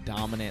have the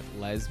dominant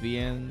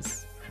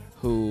lesbians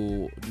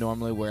who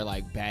normally wear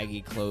like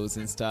baggy clothes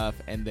and stuff,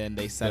 and then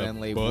they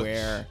suddenly butch.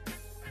 wear.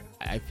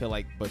 I feel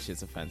like butch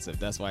is offensive.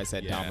 That's why I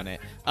said Yeah.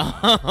 dominant.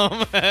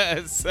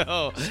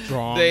 So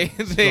Strong- they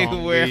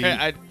strong wear.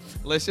 lead.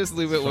 Let's just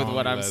leave it with Strong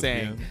what I'm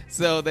lesbian. saying.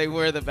 So they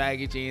wear the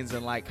baggy jeans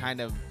and like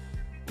kind of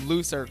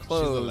looser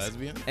clothes.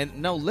 lesbian? And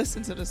no,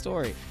 listen to the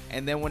story.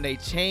 And then when they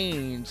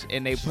change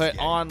and they She's put gay.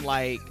 on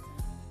like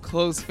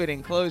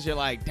close-fitting clothes, you're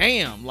like,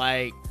 damn,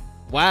 like,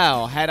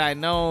 wow, had I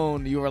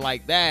known you were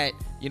like that,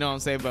 you know what I'm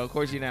saying? But of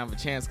course you didn't have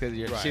a chance because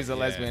Right, she's a yeah,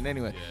 lesbian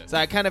anyway. yeah. So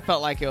I kind of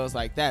felt like it was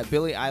like that.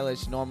 Billie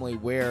Eilish normally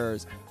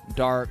wears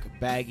dark,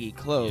 baggy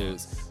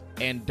clothes. Yes.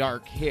 And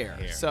dark hair.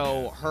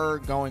 So her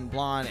going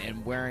blonde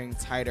and wearing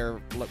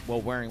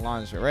wearing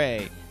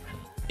lingerie,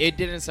 it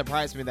didn't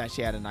surprise me that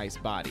she had a nice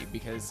body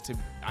because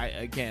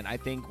I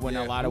think when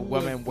Yeah, a lot of who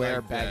was women wear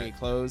like that? be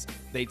clothes,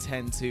 they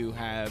tend to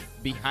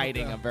be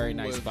hiding a very Who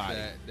nice was body.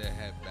 that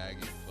had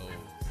baggy clothes.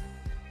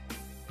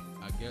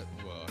 I get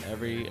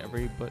Every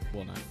but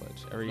well not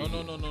butch. Every no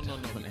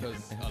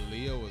because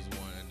Aaliyah was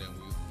one, and then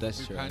That's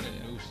we true, kind of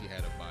yeah. knew she had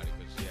a body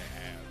because she had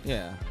abs.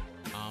 yeah.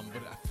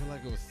 But I feel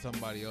like it was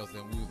somebody else,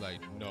 and we was like,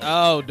 no.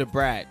 Oh, the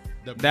Brat.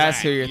 The That's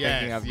Brat, who you're yes,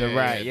 thinking of. yeah, The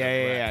Brat. yeah,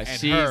 Yeah. the Brat. And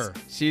She's her.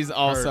 she's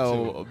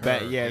also too. yeah.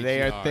 Her,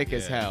 They are H-E-R, thick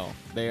as yeah. hell.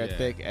 They are Yeah.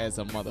 thick as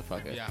a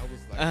motherfucker. Yeah, I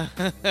was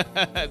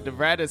like, The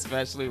Brat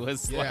especially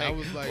was Yeah, like, I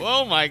was like,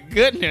 oh my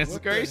goodness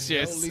what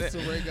gracious. the hell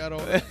Lisa Ray got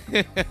on that?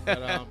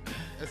 But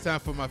it's time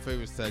for my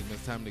favorite segment.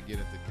 It's time to get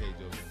into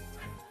K-Joe's.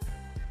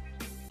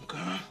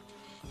 Girl,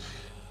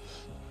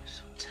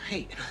 so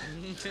tight.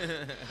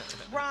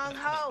 Wrong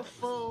hoe,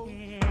 fool.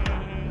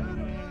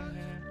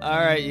 All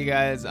right, you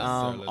guys. sir,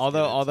 let's get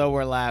Although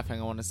we're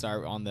laughing, I want to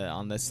start on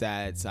the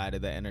sad side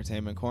of the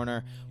entertainment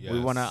corner. We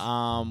Yes. want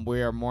to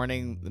we are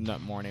mourning.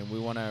 We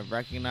want to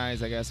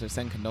recognize, I guess, or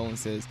send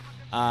condolences.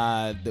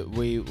 That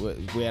we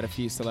had a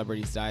few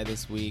celebrities die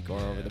this week or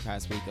over the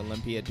past week.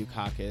 Olympia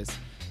Dukakis,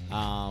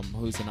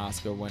 who's an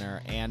Oscar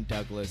winner, Ann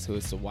Douglas, who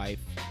is the wife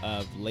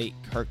of late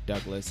Kirk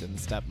Douglas and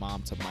the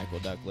stepmom to Michael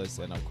Douglas,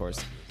 and of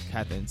course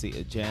Catherine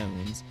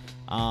Zeta-Jones.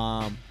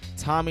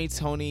 Tommy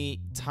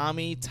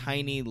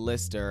Tiny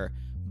Lister,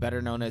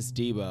 better known as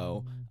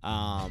Debo.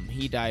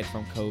 He died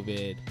from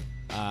COVID.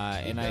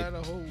 He died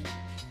a whole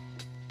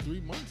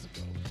 3 months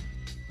ago.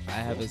 I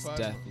have his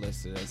death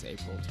listed as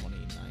April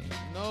 29th.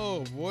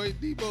 No, boy,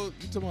 Debo.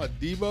 You talking about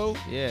Debo?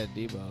 Yeah,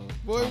 Debo.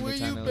 Boy, Tommy where you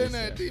Tiny been Lister.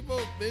 at?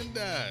 Debo been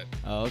died.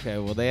 Oh, okay.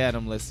 Well, they had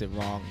him listed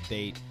wrong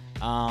date.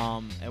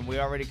 And we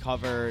already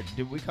covered.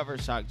 Did we cover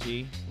Shock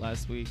G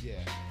last week?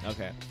 Yeah.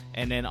 Okay.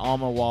 And then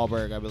Alma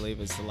Wahlberg, I believe,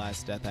 is the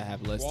last death I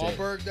have listed.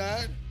 Wahlberg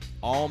died?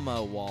 Alma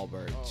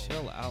Wahlberg. Oh.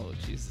 Chill out,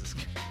 Jesus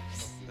Christ.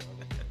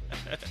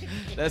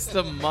 That's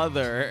the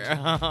mother.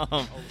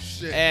 Oh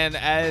shit. And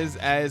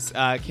as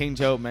King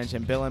Joe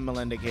mentioned, Bill and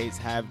Melinda Gates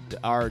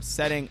are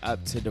setting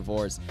up to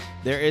divorce.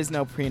 There is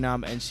no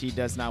prenup, and she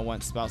does not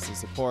want spousal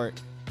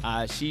support.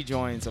 She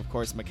joins, of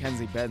course,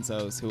 Mackenzie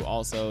Bezos, who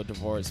also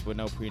divorced with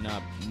no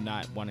prenup,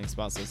 not wanting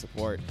spousal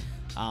support.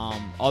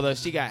 Although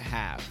she got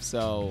half,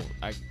 so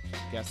I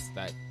guess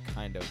that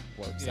kind of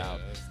works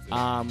out.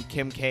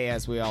 Kim K,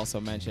 as we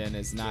also mentioned,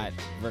 is not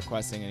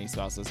requesting any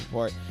spousal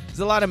support. There's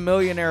a lot of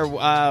millionaire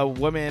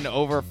women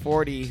over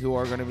 40 who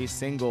are going to be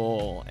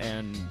single,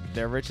 and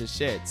they're rich as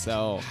shit.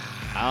 So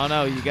I don't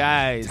know, you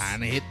guys.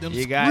 Time to hit them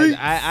You guys,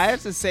 I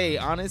have to say,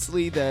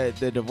 honestly,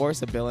 the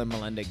divorce of Bill and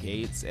Melinda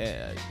Gates,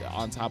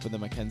 on top of the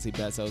Mackenzie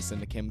Bezos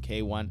and the Kim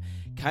K one,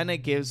 kind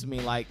of gives me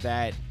like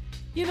that.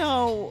 You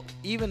know,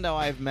 even though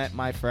I've met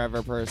my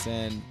forever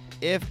person,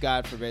 if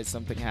God forbid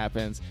something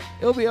happens,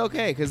 it'll be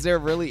okay, because there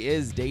really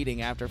is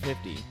dating after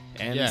 50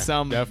 and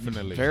some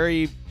definitely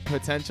very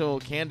potential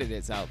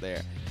candidates out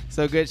there.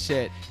 So good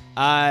shit.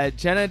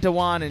 Jenna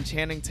Dewan and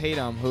Channing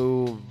Tatum,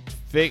 who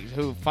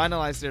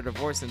finalized their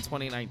divorce in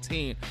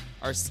 2019,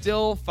 are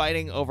still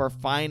fighting over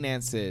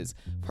finances.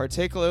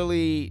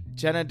 Particularly,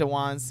 Jenna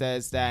Dewan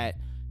says that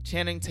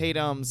Channing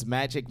Tatum's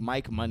Magic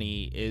Mike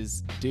money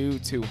is due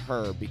to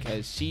her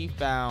because she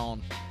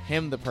found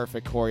him the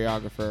perfect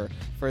choreographer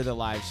for the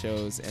live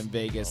shows in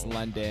Vegas,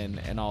 London,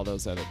 and all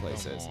those other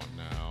places.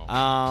 Come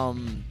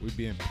on now. We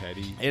being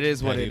petty. It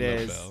is what it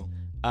is.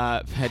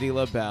 Petty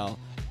LaBelle.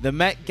 The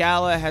Met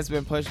Gala has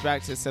been pushed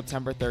back to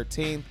September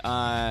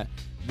 13th.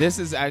 This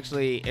is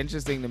actually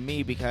interesting to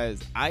me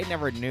because I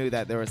never knew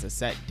that there was a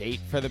set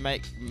date for the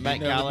Met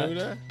Gala. Knew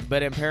that?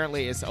 But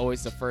apparently it's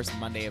always the first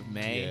Monday of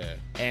May. Yeah.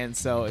 And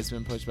so it's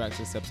been pushed back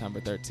to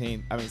September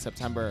 13th. I mean,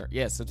 September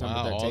 13th.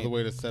 All the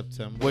way to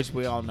September. Which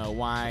we all know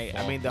why.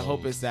 I mean, the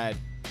hope closed. is that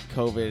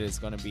COVID is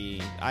going to be...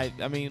 I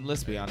mean,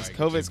 let's be honest. Like,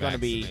 COVID's going to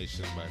be...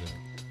 vaccination by then.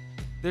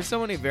 There's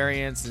so many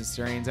variants and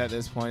strains at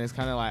this point. It's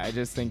kind of like, I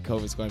just think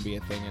COVID's going to be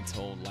a thing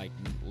until like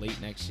late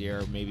next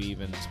year, maybe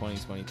even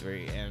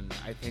 2023. And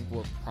I think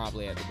we're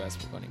probably at the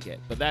best we're going to get.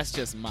 But that's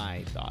just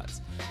my thoughts.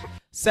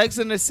 Sex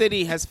and the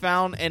City has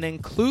found an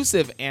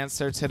inclusive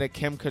answer to the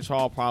Kim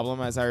Cattrall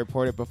problem. As I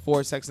reported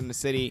before, Sex and the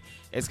City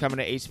is coming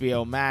to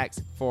HBO Max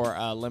for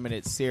a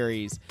limited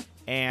series.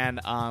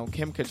 And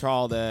Kim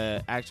Cattrall,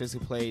 the actress who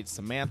played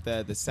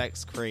Samantha, the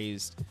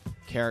sex-crazed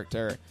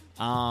character,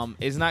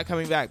 is not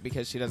coming back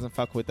because she doesn't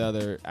fuck with the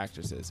other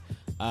actresses.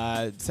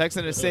 Sex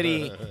and the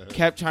City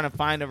kept trying to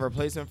find a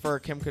replacement for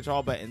Kim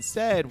Cattrall, but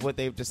instead what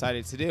they've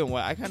decided to do, and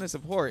what I kind of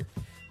support,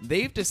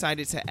 they've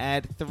decided to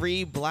add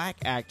 3 black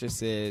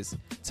actresses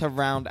to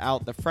round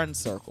out the friend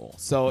circle.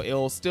 So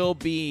it'll still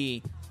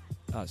be...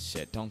 Oh,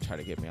 shit. Don't try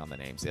to get me on the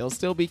names. It'll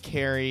still be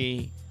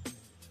Carrie...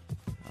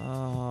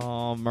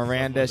 Oh,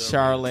 Miranda,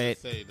 Charlotte,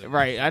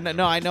 right?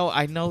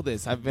 I know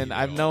this. I've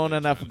known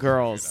enough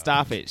girls.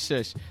 Stop it,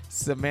 shush.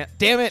 Samantha,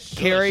 damn it,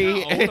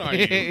 Carrie. How old are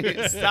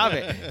you? Stop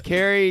it,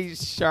 Carrie,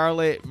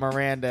 Charlotte,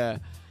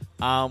 Miranda,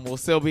 will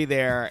still be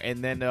there,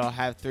 and then they'll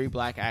have 3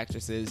 black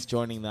actresses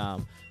joining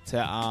them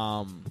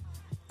to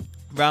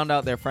round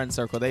out their friend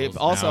circle. They've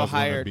also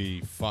hired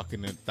be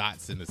fucking the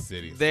thoughts in the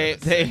city.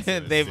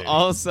 They've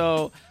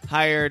also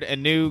hired a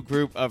new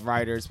group of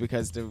writers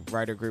because the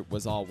writer group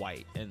was all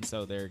white, and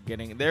so they're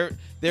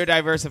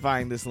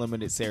diversifying this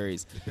limited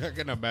series. I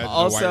can imagine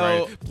Also, the white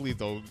writer. Please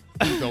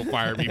don't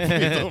fire me. Please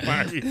don't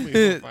fire me. Please don't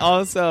fire me.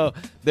 Also,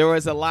 there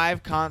was a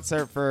live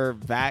concert for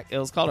Vax. It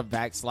was called a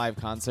Vax live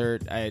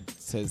concert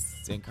to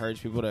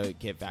encourage people to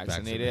get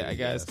vaccinated, I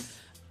guess. Yes.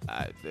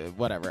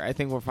 Whatever. I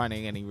think we're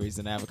finding any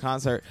reason to have a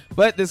concert.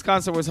 But this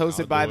concert was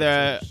hosted by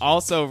the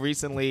also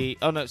recently...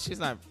 Oh, no, she's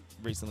not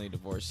recently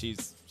divorced.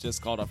 She's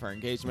just called off her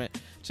engagement.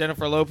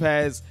 Jennifer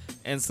Lopez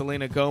and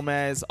Selena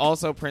Gomez.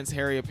 Also, Prince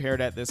Harry appeared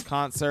at this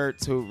concert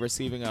to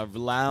receiving a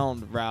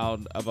loud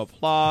round of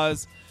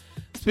applause.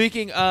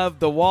 Speaking of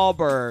the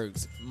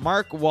Wahlbergs,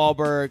 Mark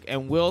Wahlberg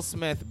and Will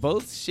Smith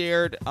both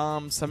shared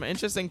some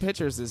interesting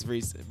pictures this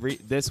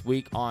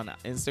week on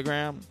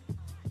Instagram.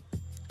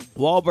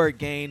 Wahlberg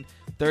gained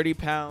 30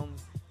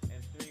 pounds in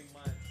 3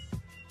 months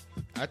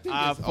I think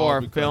it's for all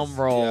a film because-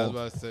 role. Yeah, I was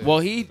about to say. Well,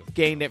 he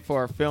gained it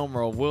for a film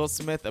role. Will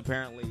Smith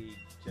apparently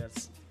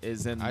just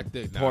in I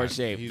think poor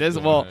shape. This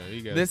what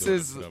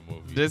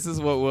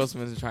Will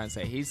Smith is trying to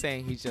say. He's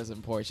saying he's just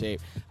in poor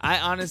shape. I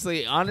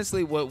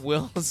honestly, what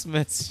Will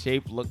Smith's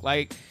shape looked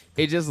like,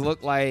 it just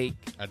looked like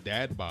a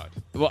dad bod.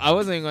 Well, I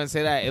wasn't even going to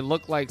say that. It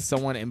looked like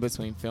someone in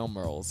between film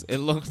roles. It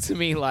looked to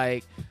me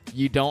like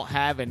you don't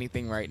have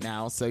anything right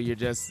now, so you're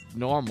just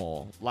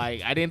normal.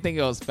 Like, I didn't think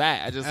it was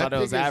fat. I just thought it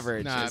was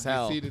average as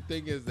hell. See, the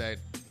thing is that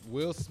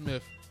Will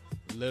Smith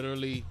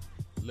literally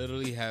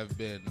have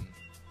been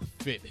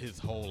fit his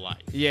whole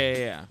life.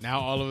 Yeah. Now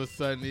all of a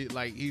sudden, he's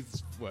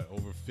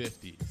over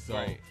 50. So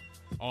right.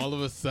 All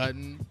of a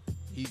sudden,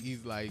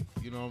 he's like,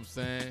 you know what I'm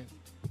saying?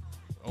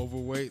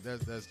 Overweight.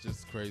 That's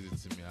just crazy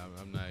to me.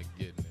 I'm not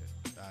getting it.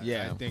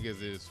 I think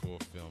it is for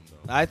a film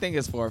though. I think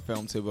it's for a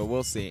film too, but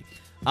we'll see.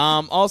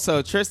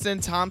 Also, Tristan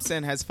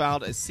Thompson has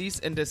filed a cease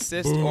and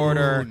desist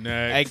order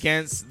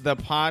against the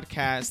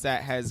podcast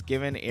that has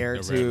given air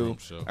to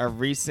a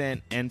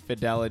recent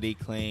infidelity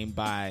claim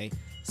by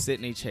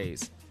Sydney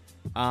Chase.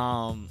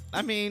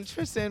 I mean,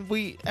 Tristan,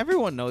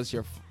 everyone knows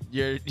you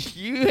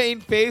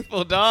ain't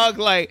faithful, dog.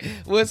 Like,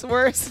 what's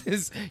worse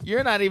is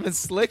you're not even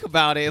slick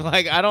about it.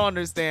 Like, I don't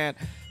understand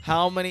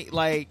how many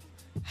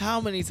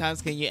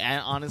times can you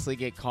honestly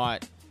get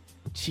caught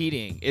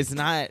cheating? It's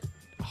not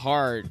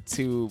hard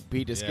to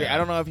be discreet. I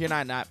don't know if you're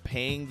not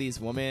paying these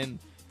women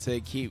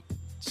to keep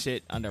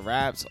shit under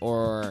wraps,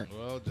 or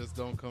just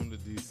don't come to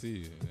DC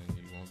and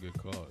you won't get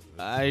caught.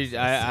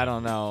 I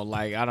don't know.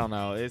 Like, I don't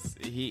know. It's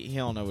he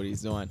don't know what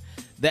he's doing.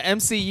 The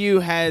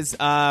MCU has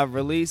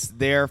released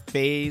their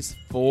Phase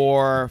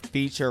 4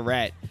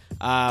 featurette.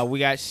 We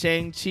got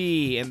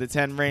Shang-Chi and the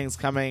 10 Rings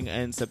coming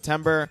in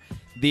September.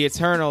 The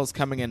Eternals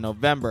coming in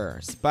November.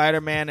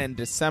 Spider-Man in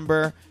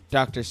December.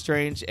 Doctor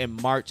Strange in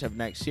March of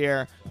next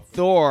year.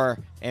 Thor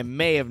in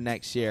May of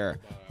next year.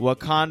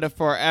 Wakanda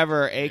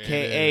Forever,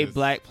 a.k.a.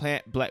 Black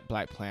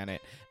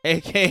Planet,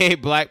 a.k.a.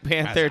 Black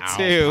Panther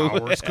 2. Our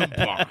powers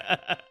combined.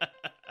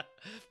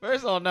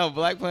 First of all, no,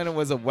 Black Planet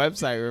was a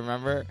website,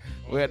 remember?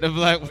 We had the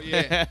Black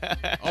Planet.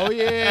 Oh,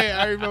 yeah.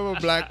 I remember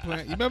Black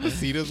Planet. You remember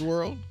Cedar's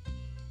World?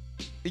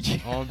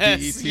 Yes, on BET,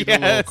 the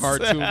little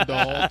cartoon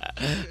doll.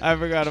 I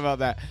forgot about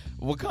that.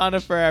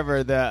 Wakanda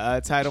Forever,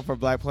 the title for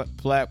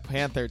Black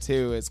Panther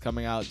 2, is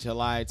coming out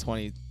July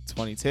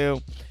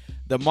 2022.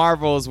 The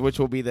Marvels, which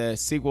will be the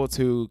sequel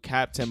to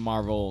Captain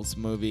Marvel's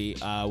movie,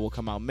 will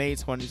come out May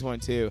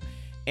 2022.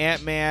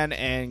 Ant-Man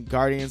and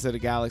Guardians of the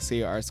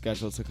Galaxy are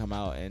scheduled to come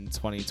out in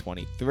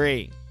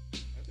 2023. I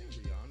think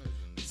Rihanna's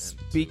in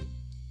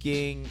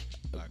Speaking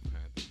Black Panther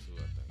 2,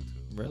 I think,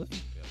 too. Really?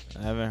 Yeah,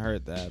 I haven't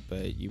heard that,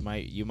 but you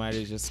might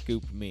have just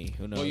scooped me.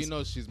 Who knows? Well, you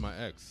know she's my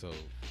ex, so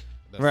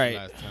that's right. The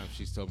last time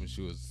she's told me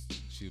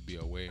she'd be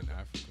away in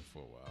Africa for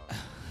a while.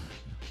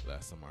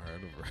 Last time I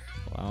heard of her.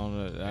 Well,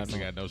 I don't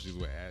know. I know she's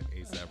with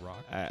A$AP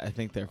Rock. I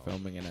think they're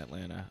filming in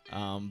Atlanta.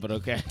 But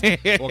okay.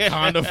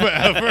 Wakanda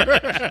Forever.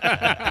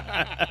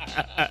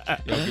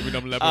 Yo, give me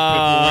them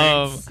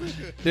level 50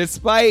 wings.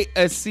 Despite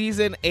a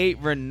season 8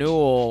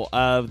 renewal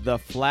of the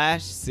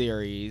Flash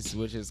series,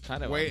 which is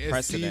kind of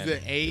unprecedented.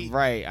 It's season 8?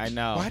 Right, I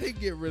know. Why did they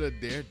get rid of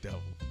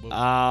Daredevil?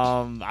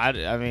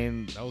 I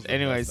mean,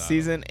 anyway,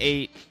 season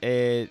 8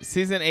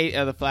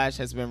 of the Flash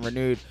has been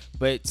renewed,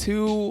 but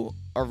 2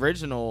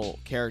 original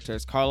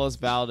characters, Carlos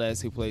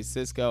Valdez, who plays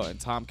Cisco, and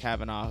Tom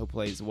Cavanaugh, who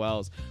plays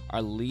Wells,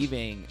 are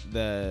leaving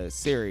the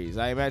series.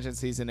 I imagine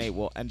season 8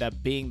 will end up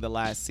being the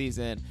last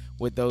season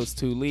with those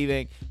 2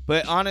 leaving.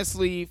 But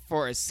honestly,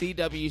 for a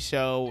CW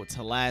show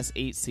to last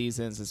 8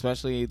 seasons,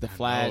 especially the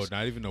Flash,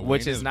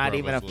 which is not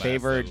even a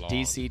favored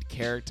DC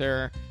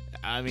character,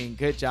 I mean,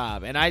 good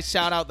job. And I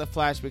shout out the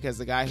Flash because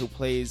the guy who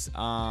plays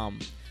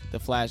the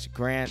Flash,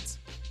 Grant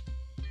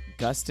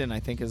Gustin, I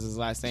think is his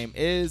last name,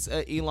 is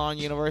an Elon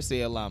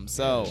University alum.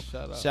 So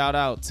shout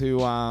out to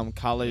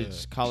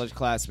college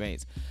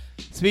classmates.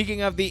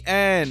 Speaking of the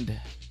end,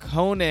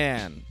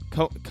 Conan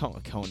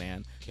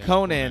O'Brien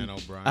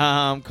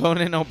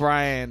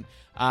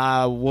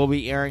will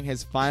be airing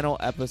his final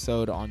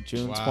episode on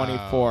June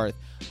 24th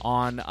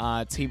on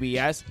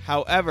TBS.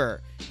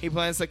 However, he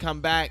plans to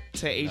come back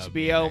to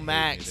HBO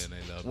Max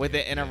with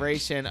an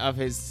iteration of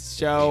his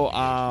show.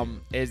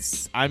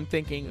 I'm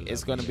thinking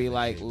it's going to be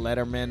like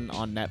Letterman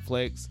on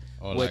Netflix.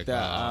 With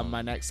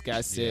my next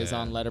guest is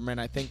on Letterman.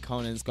 I think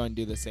Conan's going to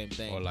do the same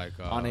thing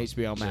on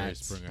HBO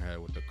Max. Jerry Springer had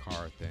with the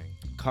car thing.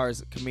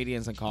 Cars,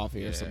 Comedians and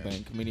Coffee or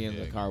something. Comedians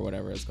in the Car,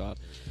 whatever it's called.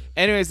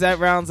 Anyways, that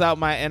rounds out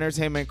my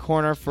entertainment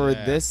corner for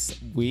this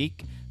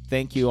week.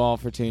 Thank you all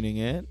for tuning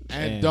in.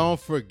 And don't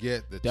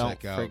forget to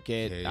check out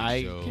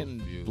I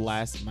can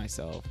blast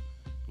myself.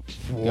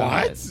 What?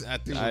 I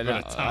think we're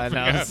going to talk I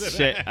know.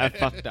 Shit, I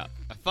fucked up.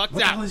 What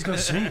the hell are these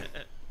guys saying?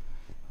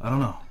 I don't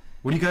know.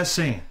 What are you guys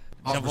saying?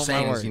 All we're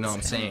saying is, you know what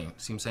I'm saying.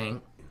 See what I'm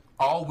saying?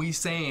 All we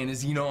saying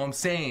is, you know what I'm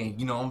saying.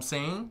 You know what I'm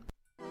saying?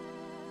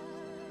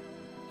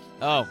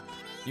 Oh,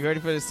 you ready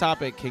for this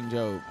topic, King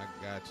Job? I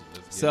got you.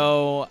 Let's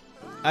so,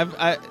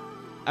 I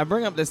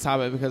bring up this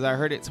topic because I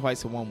heard it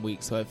twice in 1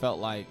 week, so it felt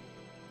like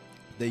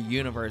the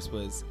universe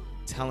was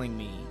telling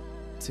me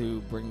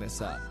to bring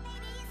this up.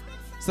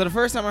 So the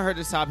first time I heard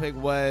this topic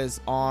was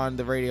on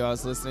the radio. I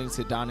was listening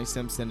to Donnie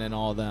Simpson and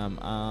all them.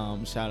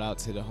 Shout out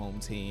to the home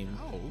team.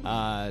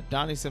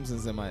 Donnie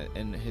Simpson's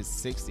in his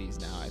 60s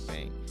now, I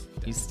think.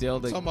 He's still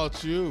the talking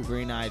about you,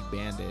 green-eyed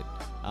bandit. You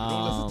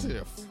don't listen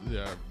to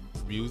your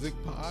music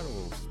pod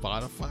or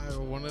Spotify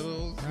or one of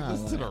those? You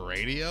listen to the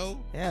radio?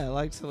 Yeah, I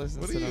like to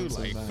listen to them. What are you,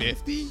 like sometimes.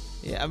 50?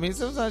 Yeah, I mean,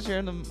 sometimes you're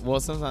in the... Well,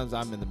 sometimes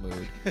I'm in the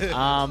mood.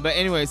 But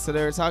anyway, so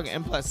they were talking...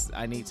 And plus,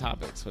 I need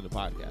topics for the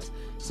podcast.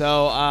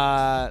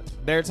 So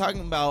they're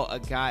talking about a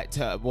guy...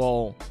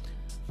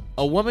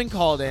 A woman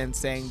called in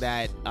saying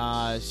that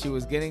she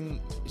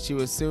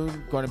was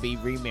soon going to be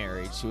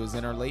remarried. She was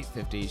in her late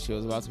 50s. She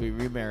was about to be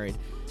remarried.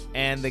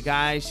 And the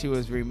guy she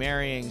was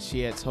remarrying, she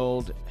had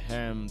told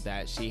him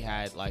that she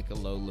had like a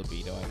low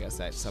libido. I guess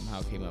that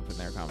somehow came up in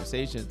their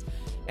conversations.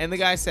 And the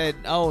guy said,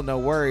 "Oh, no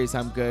worries.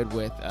 I'm good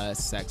with a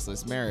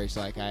sexless marriage.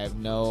 Like, I have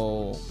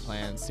no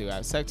plans to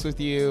have sex with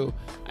you.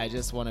 I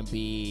just want to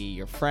be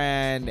your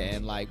friend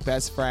and like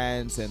best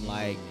friends and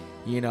like,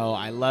 you know,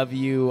 I love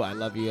you. I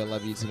love you. I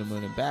love you to the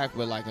moon and back.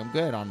 But like, I'm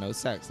good on no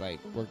sex. Like,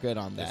 we're good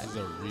on that." This is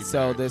a remarriage.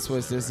 So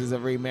this is a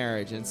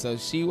remarriage. And so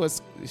she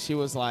was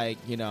like,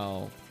 you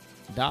know,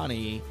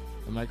 Donnie,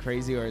 am I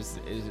crazy or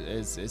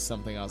is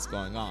something else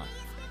going on?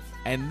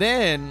 And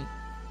then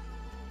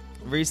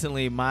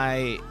recently,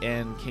 my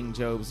and King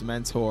Job's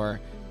mentor,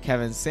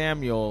 Kevin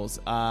Samuels,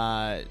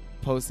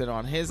 posted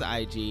on his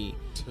IG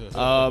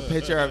a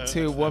picture of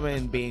two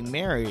women being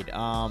married.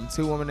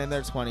 Two women in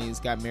their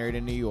 20s got married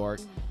in New York,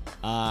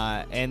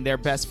 and they're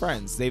best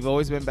friends. They've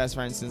always been best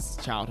friends since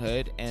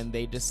childhood, and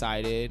they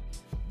decided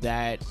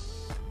that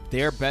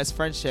their best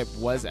friendship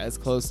was as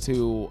close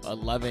to a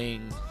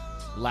loving,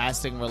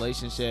 lasting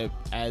relationship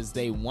as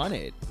they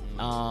wanted,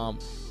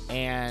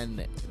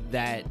 and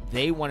that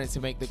they wanted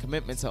to make the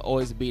commitment to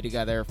always be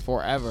together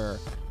forever,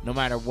 no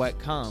matter what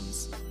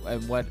comes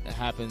and what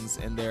happens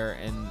in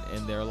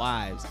their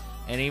lives.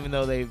 And even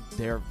though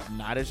they're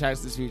not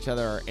attracted to each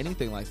other or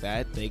anything like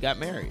that, they got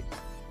married.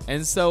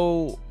 And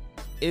so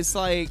it's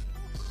like,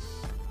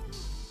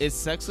 is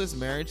sexless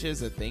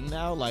marriages a thing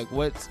now? Like,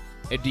 what's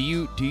do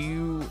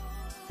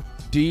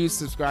you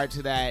subscribe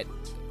to that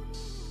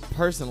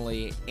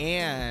personally,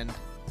 and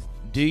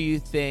do you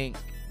think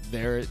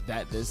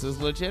that this is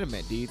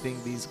legitimate? Do you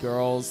think these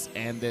girls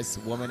and this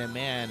woman and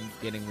man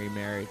getting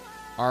remarried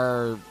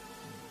are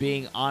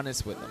being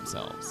honest with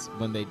themselves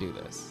when they do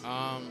this?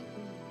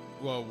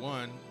 Well,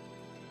 one,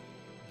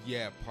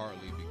 yeah,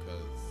 partly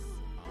because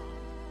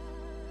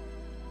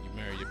you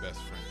marry your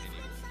best friend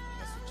anyway.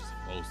 That's what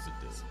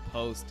you're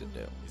supposed to do.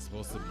 You're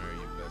supposed to marry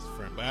your best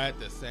friend, but at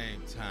the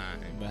same time.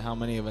 But how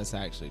many of us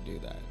actually do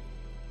that?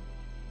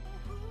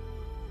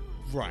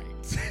 Right.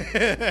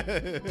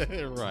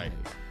 Right.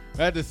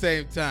 But at the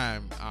same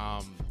time,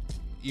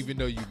 even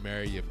though you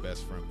marry your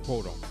best friend,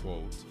 quote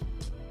unquote,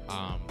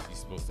 you're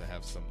supposed to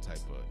have some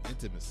type of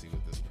intimacy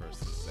with this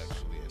person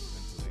sexually and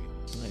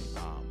mentally,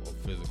 or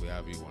physically,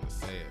 however you want to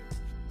say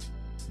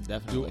it.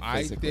 Definitely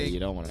physically. You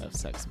don't want to have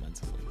sex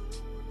mentally.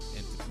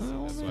 Intimacy.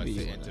 That's why I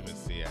say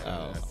intimacy.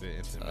 I said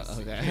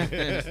intimacy. Okay.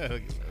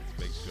 Let's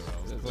make sure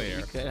I was clear.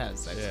 You could have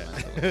sex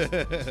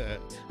mentally.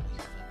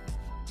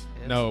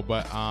 No,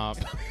 but why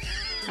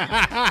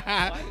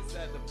is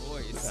that the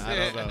voice? I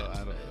don't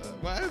know.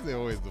 Why is it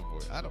always the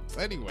voice? I don't.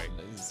 Anyway,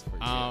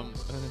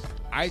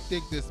 I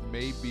think this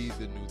may be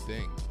the new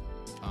thing.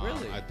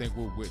 Really? I think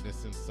we're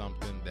witnessing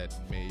something that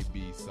may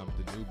be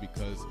something new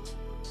because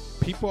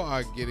people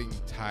are getting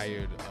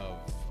tired of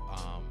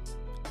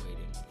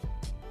waiting.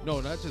 No,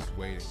 not just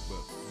waiting,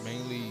 but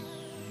mainly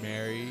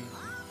married,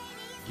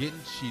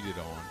 getting cheated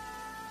on,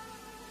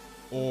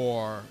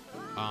 or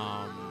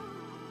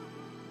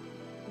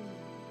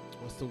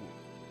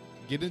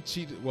getting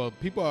cheated. Well,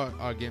 people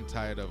are getting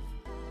tired of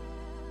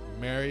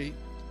married,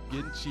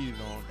 getting cheated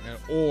on,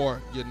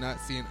 or you're not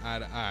seeing eye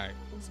to eye.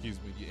 Excuse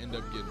me. You end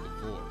up getting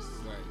divorced.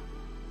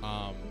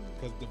 Right.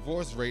 Because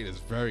divorce rate is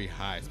very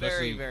high,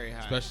 especially very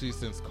high, especially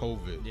since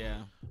COVID.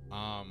 Yeah.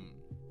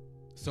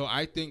 So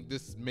I think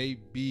this may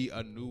be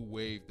a new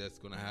wave that's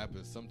going to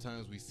happen.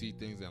 Sometimes we see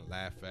things and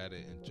laugh at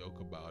it and joke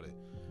about it,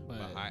 but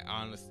I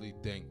honestly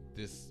think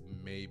this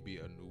may be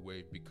a new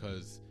wave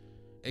because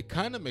it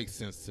kind of makes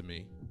sense to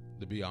me,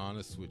 to be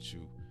honest with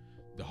you.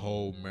 The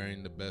whole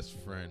marrying the best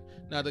friend.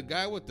 Now the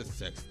guy with the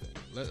sex thing.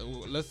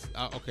 Let's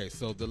okay.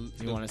 So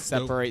you want to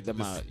separate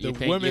them out. You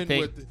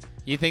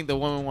think the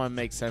woman one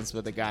makes sense,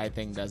 but the guy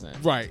thing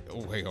doesn't. Right.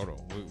 Oh, wait, hold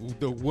on.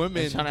 The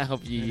women. I'm trying to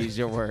help you use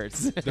your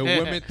words. The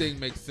women thing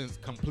makes sense,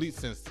 complete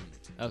sense to me.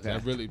 Okay.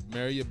 That really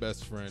marry your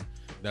best friend.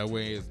 That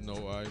way, is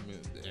no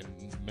argument, and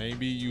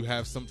maybe you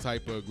have some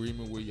type of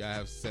agreement where you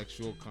have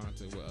sexual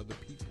contact with other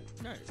people.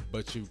 Right.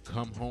 But you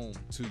come home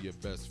to your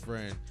best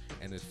friend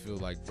and it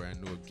feels like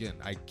brand new again.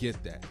 I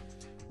get that.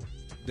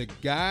 The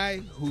guy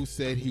who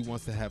said he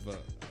wants to have a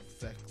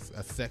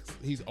sex,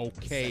 he's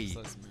okay.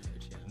 Sexless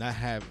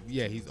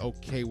marriage, he's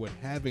okay with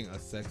having a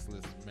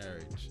sexless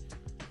marriage.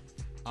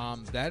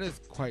 That is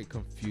quite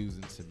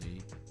confusing to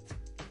me.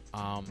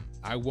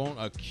 I won't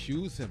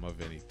accuse him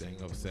of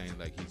anything, of saying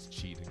like he's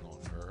cheating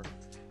on her.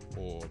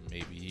 or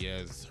maybe he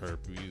has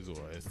herpes or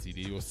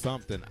STD or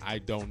something. I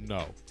don't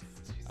know.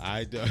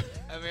 I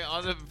mean,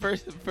 on the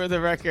for the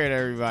record,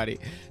 everybody,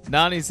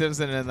 Donnie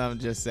Simpson and them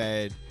just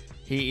said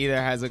he either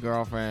has a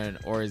girlfriend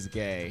or is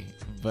gay.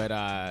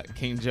 But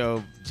King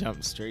Job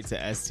jumped straight to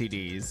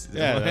STDs.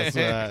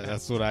 Yeah,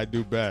 that's what I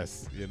do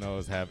best. You know,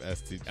 is have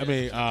STDs. I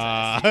mean,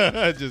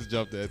 just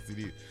jump to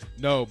STDs.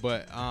 No,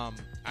 but I'm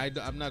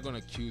not gonna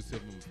accuse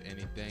him of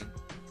anything.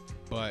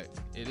 But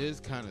it is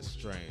kind of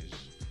strange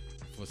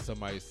for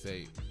somebody to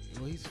say,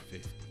 well, he's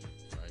 50,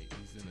 right?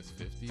 He's in his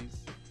 50s.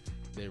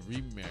 They're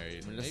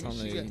remarried.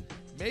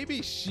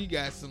 Maybe she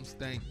got some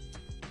stank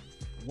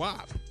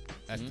wop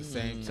at the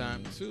same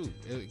time too.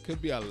 It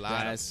could be a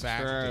lot of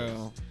factors.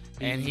 True.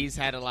 And he's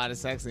had a lot of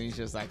sex, and he's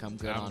just like, I'm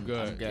good. I'm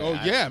good. Oh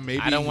yeah,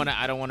 maybe. I don't want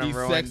to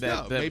ruin the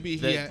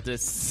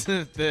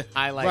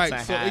highlights. Right.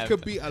 I So have. it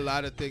could be a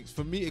lot of things.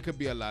 For me, it could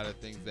be a lot of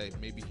things that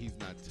maybe he's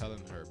not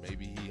telling her.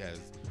 Maybe he has,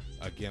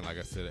 again, like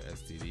I said, an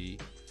STD.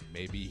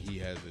 Maybe he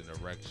has an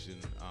erection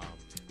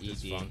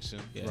dysfunction.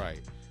 Yeah.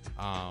 Right.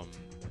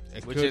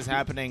 Which is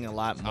happening a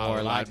lot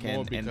more.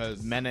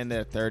 Because men in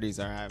their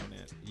 30s are having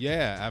it.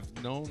 Yeah,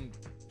 I've known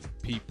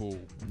people.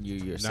 You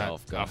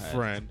yourself, go ahead.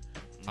 Friend.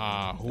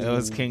 It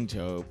was King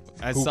Job.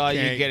 I saw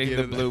you getting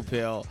the blue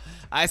pill.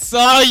 I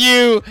saw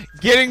you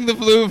getting the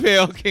blue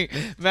pill.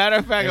 Matter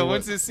of fact, I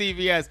went to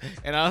CVS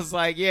and I was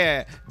like,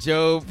 yeah,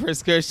 Job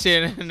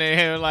prescription. And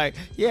they were like,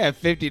 yeah,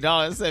 $50.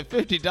 I said,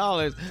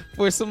 $50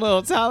 for some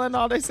little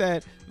Tylenol. They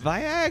said,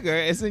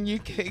 Viagra, isn't you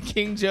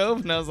King Job?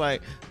 And I was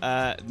like,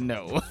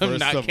 no, I'm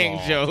not King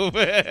Job.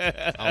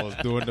 I was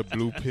doing the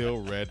blue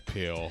pill, red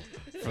pill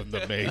from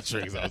The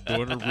Matrix. I was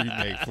doing a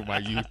remake for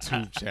my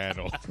YouTube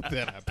channel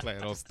that I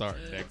plan on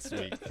starting next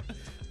week.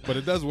 But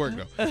it does work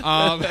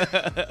though.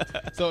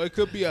 So it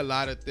could be a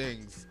lot of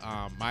things,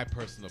 my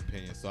personal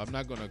opinion. So I'm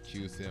not going to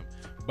accuse him.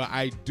 But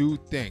I do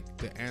think,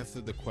 to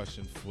answer the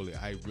question fully,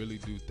 I really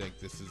do think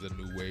this is a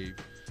new wave.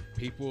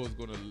 People is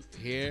going to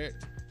hear it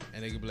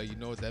and they can be like, you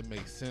know what, that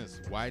makes sense.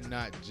 Why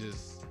not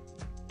just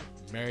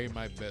marry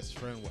my best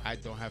friend where I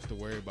don't have to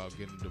worry about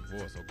getting a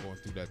divorce or going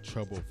through that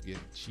trouble of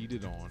getting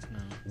cheated on,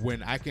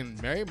 when I can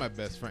marry my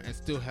best friend and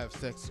still have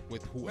sex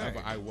with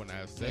whoever I want to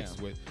have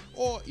sex with,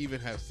 or even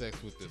have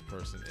sex with this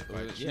person if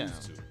I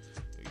choose to.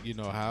 You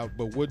know how?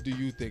 But what do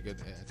you think at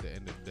the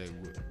end of the day?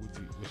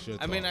 What's your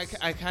thoughts? I mean,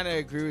 I kind of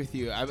agree with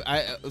you.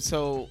 I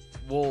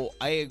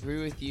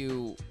agree with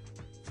you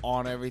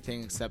on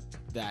everything except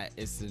that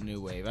it's the new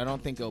wave. I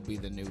don't think it'll be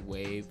the new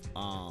wave.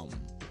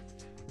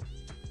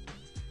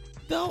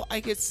 Though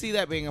I could see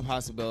that being a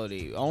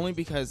possibility, only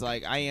because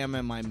like I am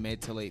in my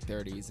mid to late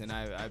 30s, and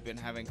I've been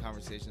having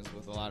conversations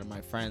with a lot of my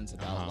friends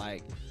about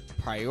like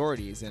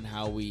priorities and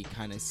how we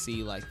kind of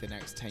see like the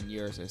next 10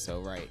 years or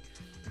so, right?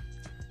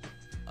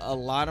 A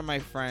lot of my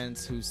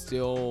friends who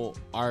still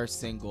are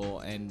single,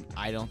 and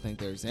I don't think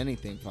there's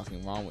anything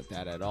fucking wrong with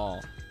that at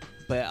all,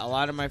 but a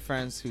lot of my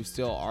friends who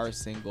still are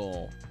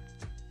single,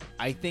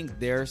 I think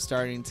they're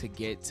starting to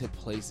get to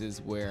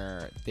places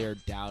where they're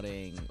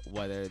doubting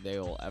whether they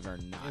will ever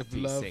not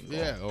be single.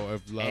 Yeah, or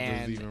if love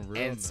is even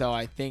real. And so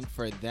I think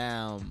for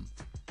them,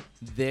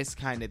 this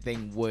kind of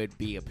thing would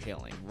be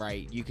appealing,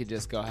 right? You could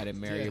just go ahead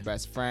and marry your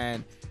best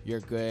friend.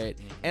 You're good.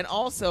 And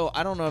also,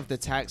 I don't know if the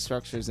tax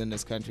structures in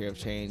this country have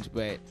changed,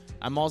 but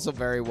I'm also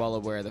very well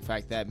aware of the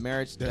fact that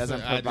marriage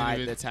doesn't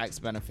provide the tax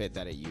benefit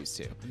that it used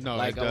to. No,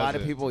 like a lot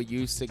of people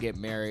used to get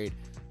married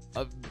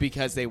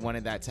because they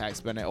wanted that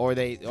tax benefit,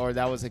 or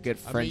that was a good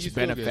French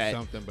benefit,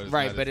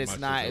 right? But it's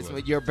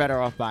not. You're better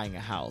off buying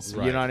a house.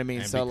 Right. You know what I mean?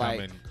 And so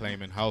like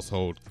claiming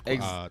household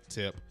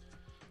tip.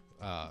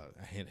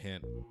 Hint,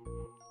 hint.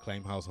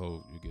 Claim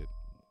household, you get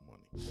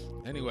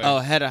money. Anyway. Oh,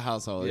 head of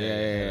household.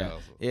 Yeah.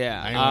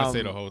 I ain't want to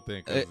say the whole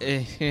thing.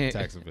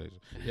 Tax evasion.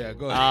 Yeah,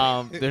 go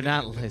ahead. They're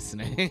not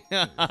listening.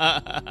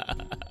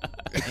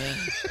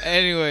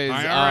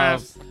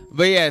 Anyways,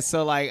 but yeah,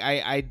 so like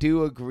I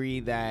do agree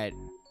that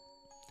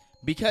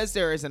because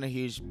there isn't a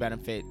huge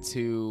benefit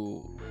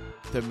to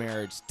the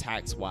marriage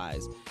tax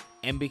wise,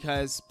 and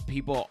because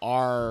people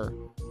are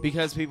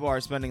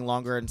spending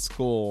longer in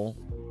school,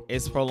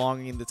 it's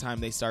prolonging the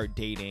time they start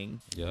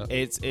dating. Yeah.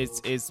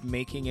 It's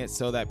making it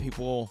so that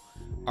people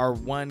are,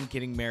 one,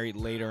 getting married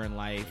later in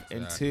life,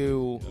 and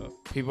two,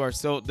 people are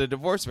still, the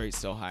divorce rate's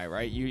still high,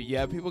 right? You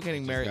have people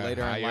getting married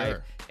later in life,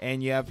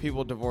 and you have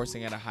people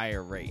divorcing at a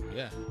higher rate.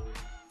 Yeah.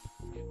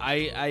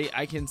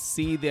 I can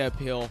see the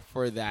appeal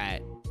for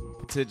that,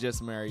 to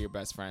just marry your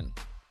best friend.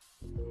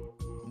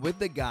 With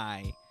the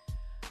guy,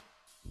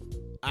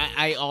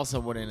 I also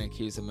wouldn't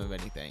accuse him of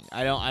anything.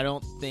 I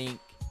don't think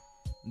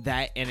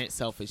that in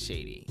itself is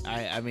shady.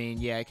 I mean,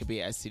 yeah, it could be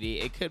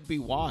STD. It could be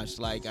washed.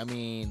 Like, I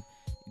mean,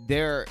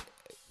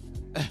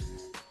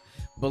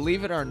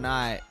 believe it or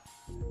not,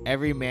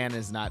 every man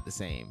is not the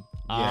same.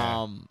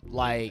 Yeah,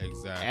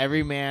 exactly.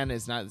 Every man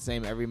is not the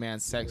same. Every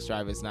man's sex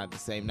drive is not the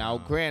same. Now,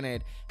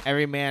 granted,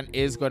 every man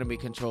is going to be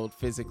controlled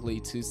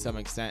physically to some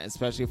extent,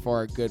 especially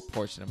for a good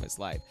portion of his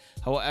life.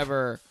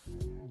 However,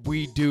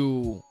 we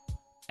do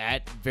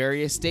at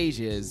various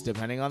stages,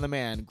 depending on the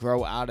man,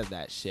 grow out of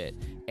that shit.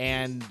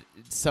 And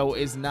so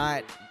it's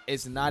not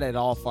at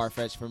all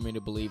far-fetched for me to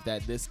believe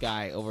that this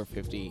guy over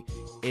 50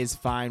 is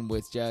fine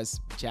with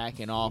just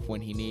jacking off when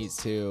he needs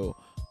to,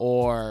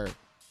 or,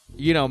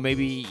 you know,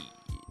 maybe,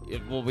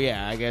 well,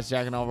 yeah, I guess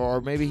jacking off, or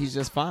maybe he's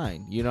just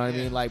fine. You know what I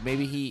mean? Like,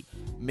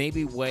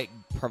 maybe what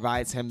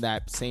provides him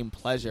that same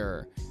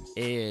pleasure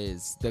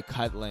is the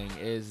cuddling,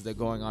 is the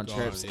going on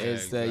trips,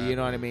 is the, you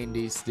know what I mean,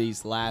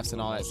 these laughs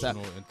and all that stuff.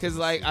 Because,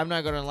 like, I'm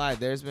not gonna lie,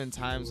 there's been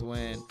times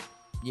when,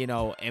 you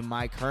know, in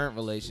my current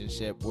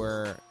relationship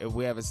where if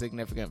we have a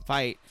significant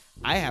fight,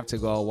 I have to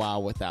go a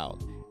while without,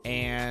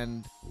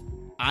 and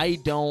I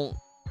don't,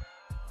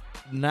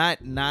 not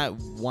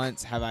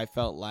once have I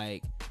felt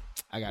like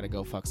I gotta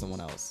go fuck someone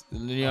else.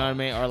 You know what I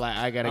mean? Or like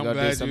I gotta go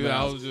do something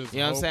else. You know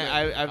what I'm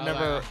saying? I've never.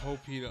 I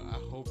hope he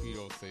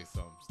don't say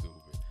something stupid.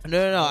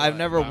 No. I've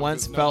never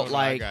once felt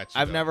like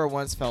I've never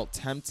once felt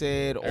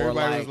tempted or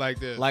everybody was like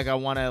this. Like I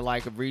want to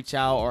like reach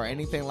out or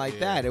anything like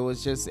that. It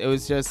was just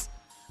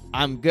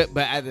I'm good,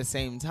 but at the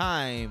same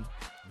time,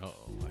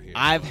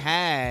 I've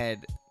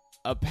had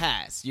a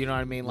past. You know what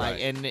I mean?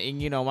 Like, and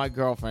you know, my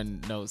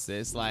girlfriend knows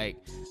this. Like,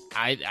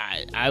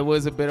 I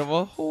was a bit of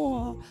a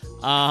whore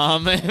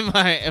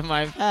in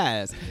my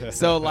past.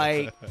 So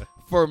like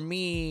for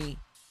me,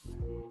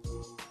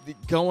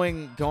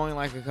 going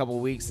like a couple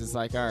weeks is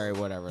like, all right,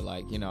 whatever.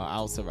 Like, you know,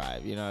 I'll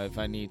survive. You know, if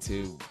I need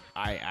to,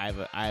 I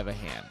have a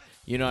hand.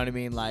 You know what I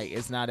mean? Like,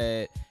 it's not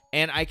a.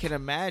 And I can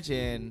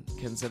imagine,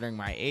 considering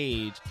my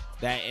age,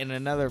 that in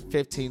another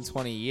 15,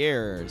 20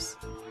 years,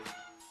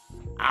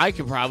 I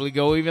could probably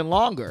go even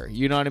longer.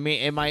 You know what I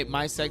mean? And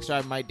my sex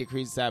drive might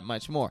decrease that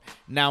much more.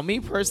 Now, me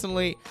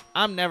personally,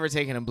 I'm never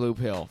taking a blue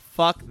pill.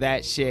 Fuck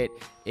that shit.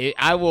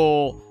 I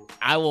will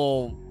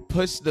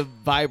push the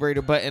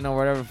vibrator button or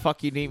whatever the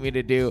fuck you need me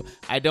to do.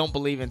 I don't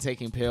believe in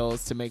taking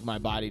pills to make my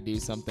body do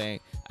something.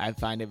 I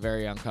find it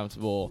very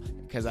uncomfortable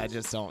because I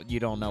just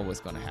you don't know what's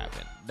going to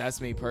happen. That's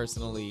me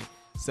personally.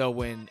 So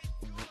when,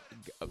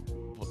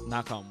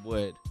 knock on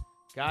wood,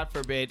 God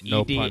forbid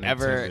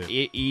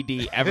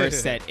ED ever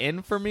set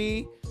in for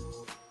me,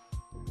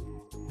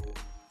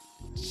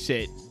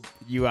 shit,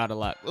 you out of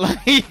luck.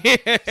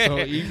 So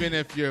even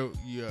if your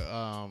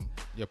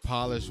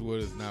polished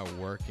wood is not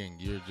working,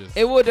 you're just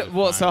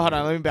So hold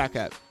on, let me back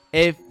up.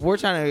 If we're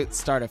trying to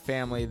start a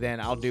family, then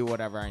I'll do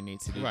whatever I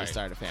need to do to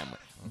start a family.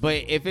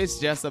 But if it's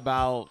just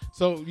about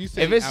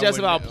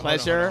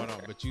pleasure, hold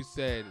on. But you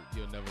said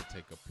you'll never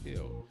take a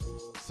pill.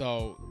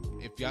 So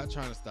if y'all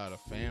trying to start a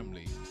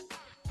family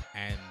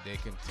and they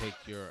can take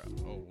your,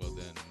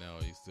 then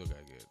no, you still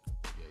gotta get.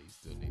 You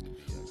still need to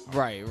be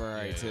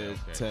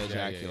to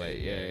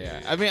ejaculate.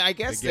 Yeah. I mean, I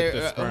guess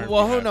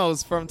who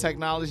knows? From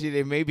technology,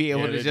 they may be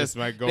able to just.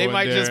 They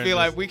might just be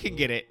like, we can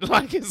get it.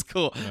 Like, it's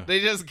cool. Yeah. They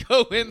just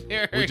go in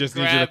there. We just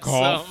need you to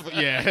cough.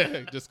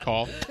 Yeah, just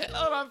cough.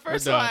 Hold on.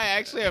 First of all, I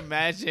actually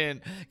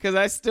imagine, because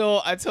I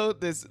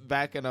told this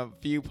back in a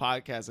few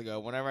podcasts ago.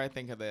 Whenever I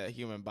think of the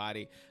human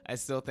body, I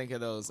still think of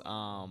those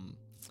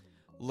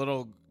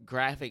little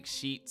graphic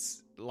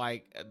sheets,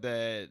 like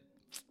the.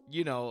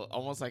 You know,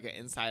 almost like an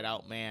Inside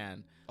Out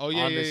man on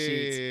the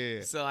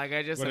sheets. So, like,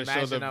 I just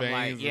imagine them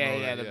like,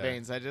 the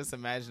veins. I just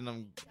imagine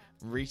them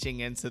reaching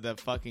into the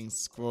fucking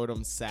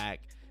scrotum sack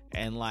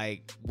and,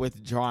 like,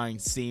 withdrawing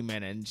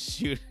semen and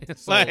shooting.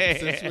 So,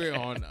 since we're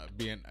on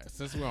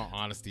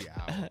Honesty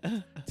Hour,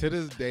 to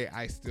this day,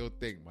 I still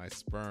think my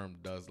sperm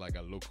does, like,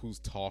 a look who's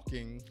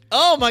talking.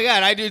 Oh, my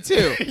God, I do,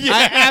 too.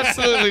 I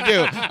absolutely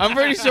do. I'm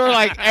pretty sure,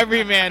 like,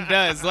 every man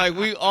does. Like,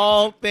 we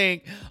all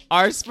think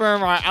our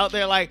sperm are out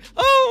there like,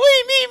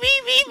 oh, me,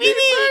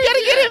 you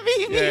gotta get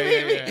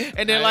it, me.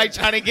 And they're like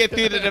trying to get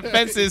through the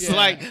defenses,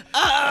 like,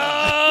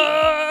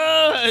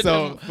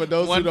 So for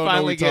those who don't know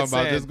what we're talking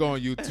about, just go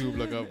on YouTube,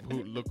 look up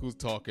look who's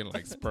talking,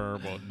 like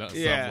sperm or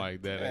something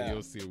like that, and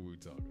you'll see what we're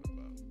talking about.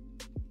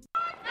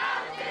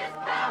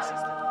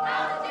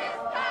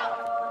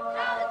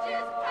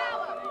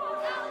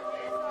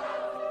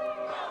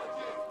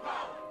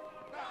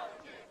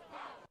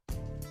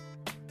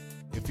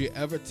 If you're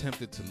ever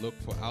tempted to look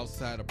for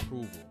outside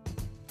approval,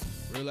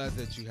 realize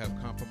that you have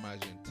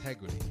compromised your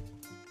integrity.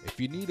 If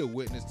you need a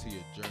witness to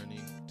your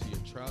journey, to your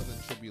trials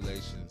and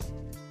tribulations,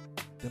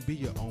 then be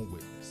your own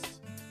witness.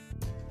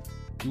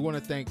 We want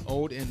to thank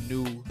old and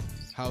new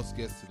house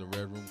guests to the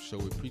Red Room Show.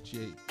 We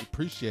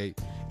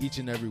appreciate each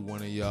and every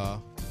one of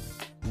y'all.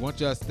 We want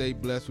y'all to stay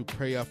blessed. We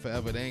pray y'all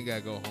forever. They ain't got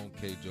to go home,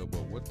 K-Joe,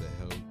 but what the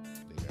hell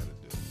they got to do?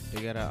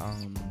 They got to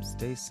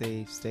stay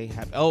safe, stay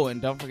happy. Oh,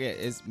 and don't forget,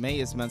 May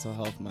is Mental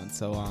Health Month,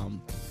 so,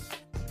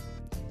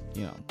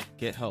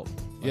 get help.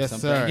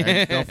 Yes, sir.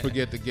 And don't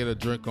forget to get a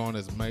drink on.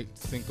 It's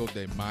Cinco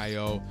de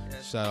Mayo.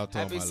 Shout out to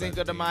Happy all my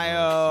Cinco de Latinos.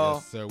 Mayo.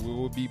 Yes, sir. We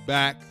will be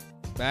back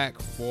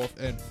 4th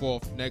and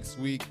 4th next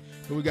week.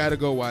 But we got to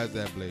go. Why is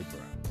that, Blade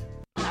Brown?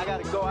 I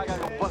gotta go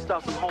bust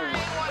out some homework.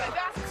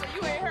 So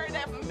you ain't heard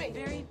that from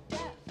me.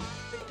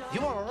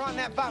 You wanna run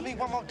that by me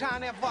one more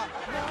time there, fuck?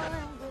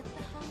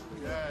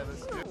 Yeah,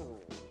 let's do it.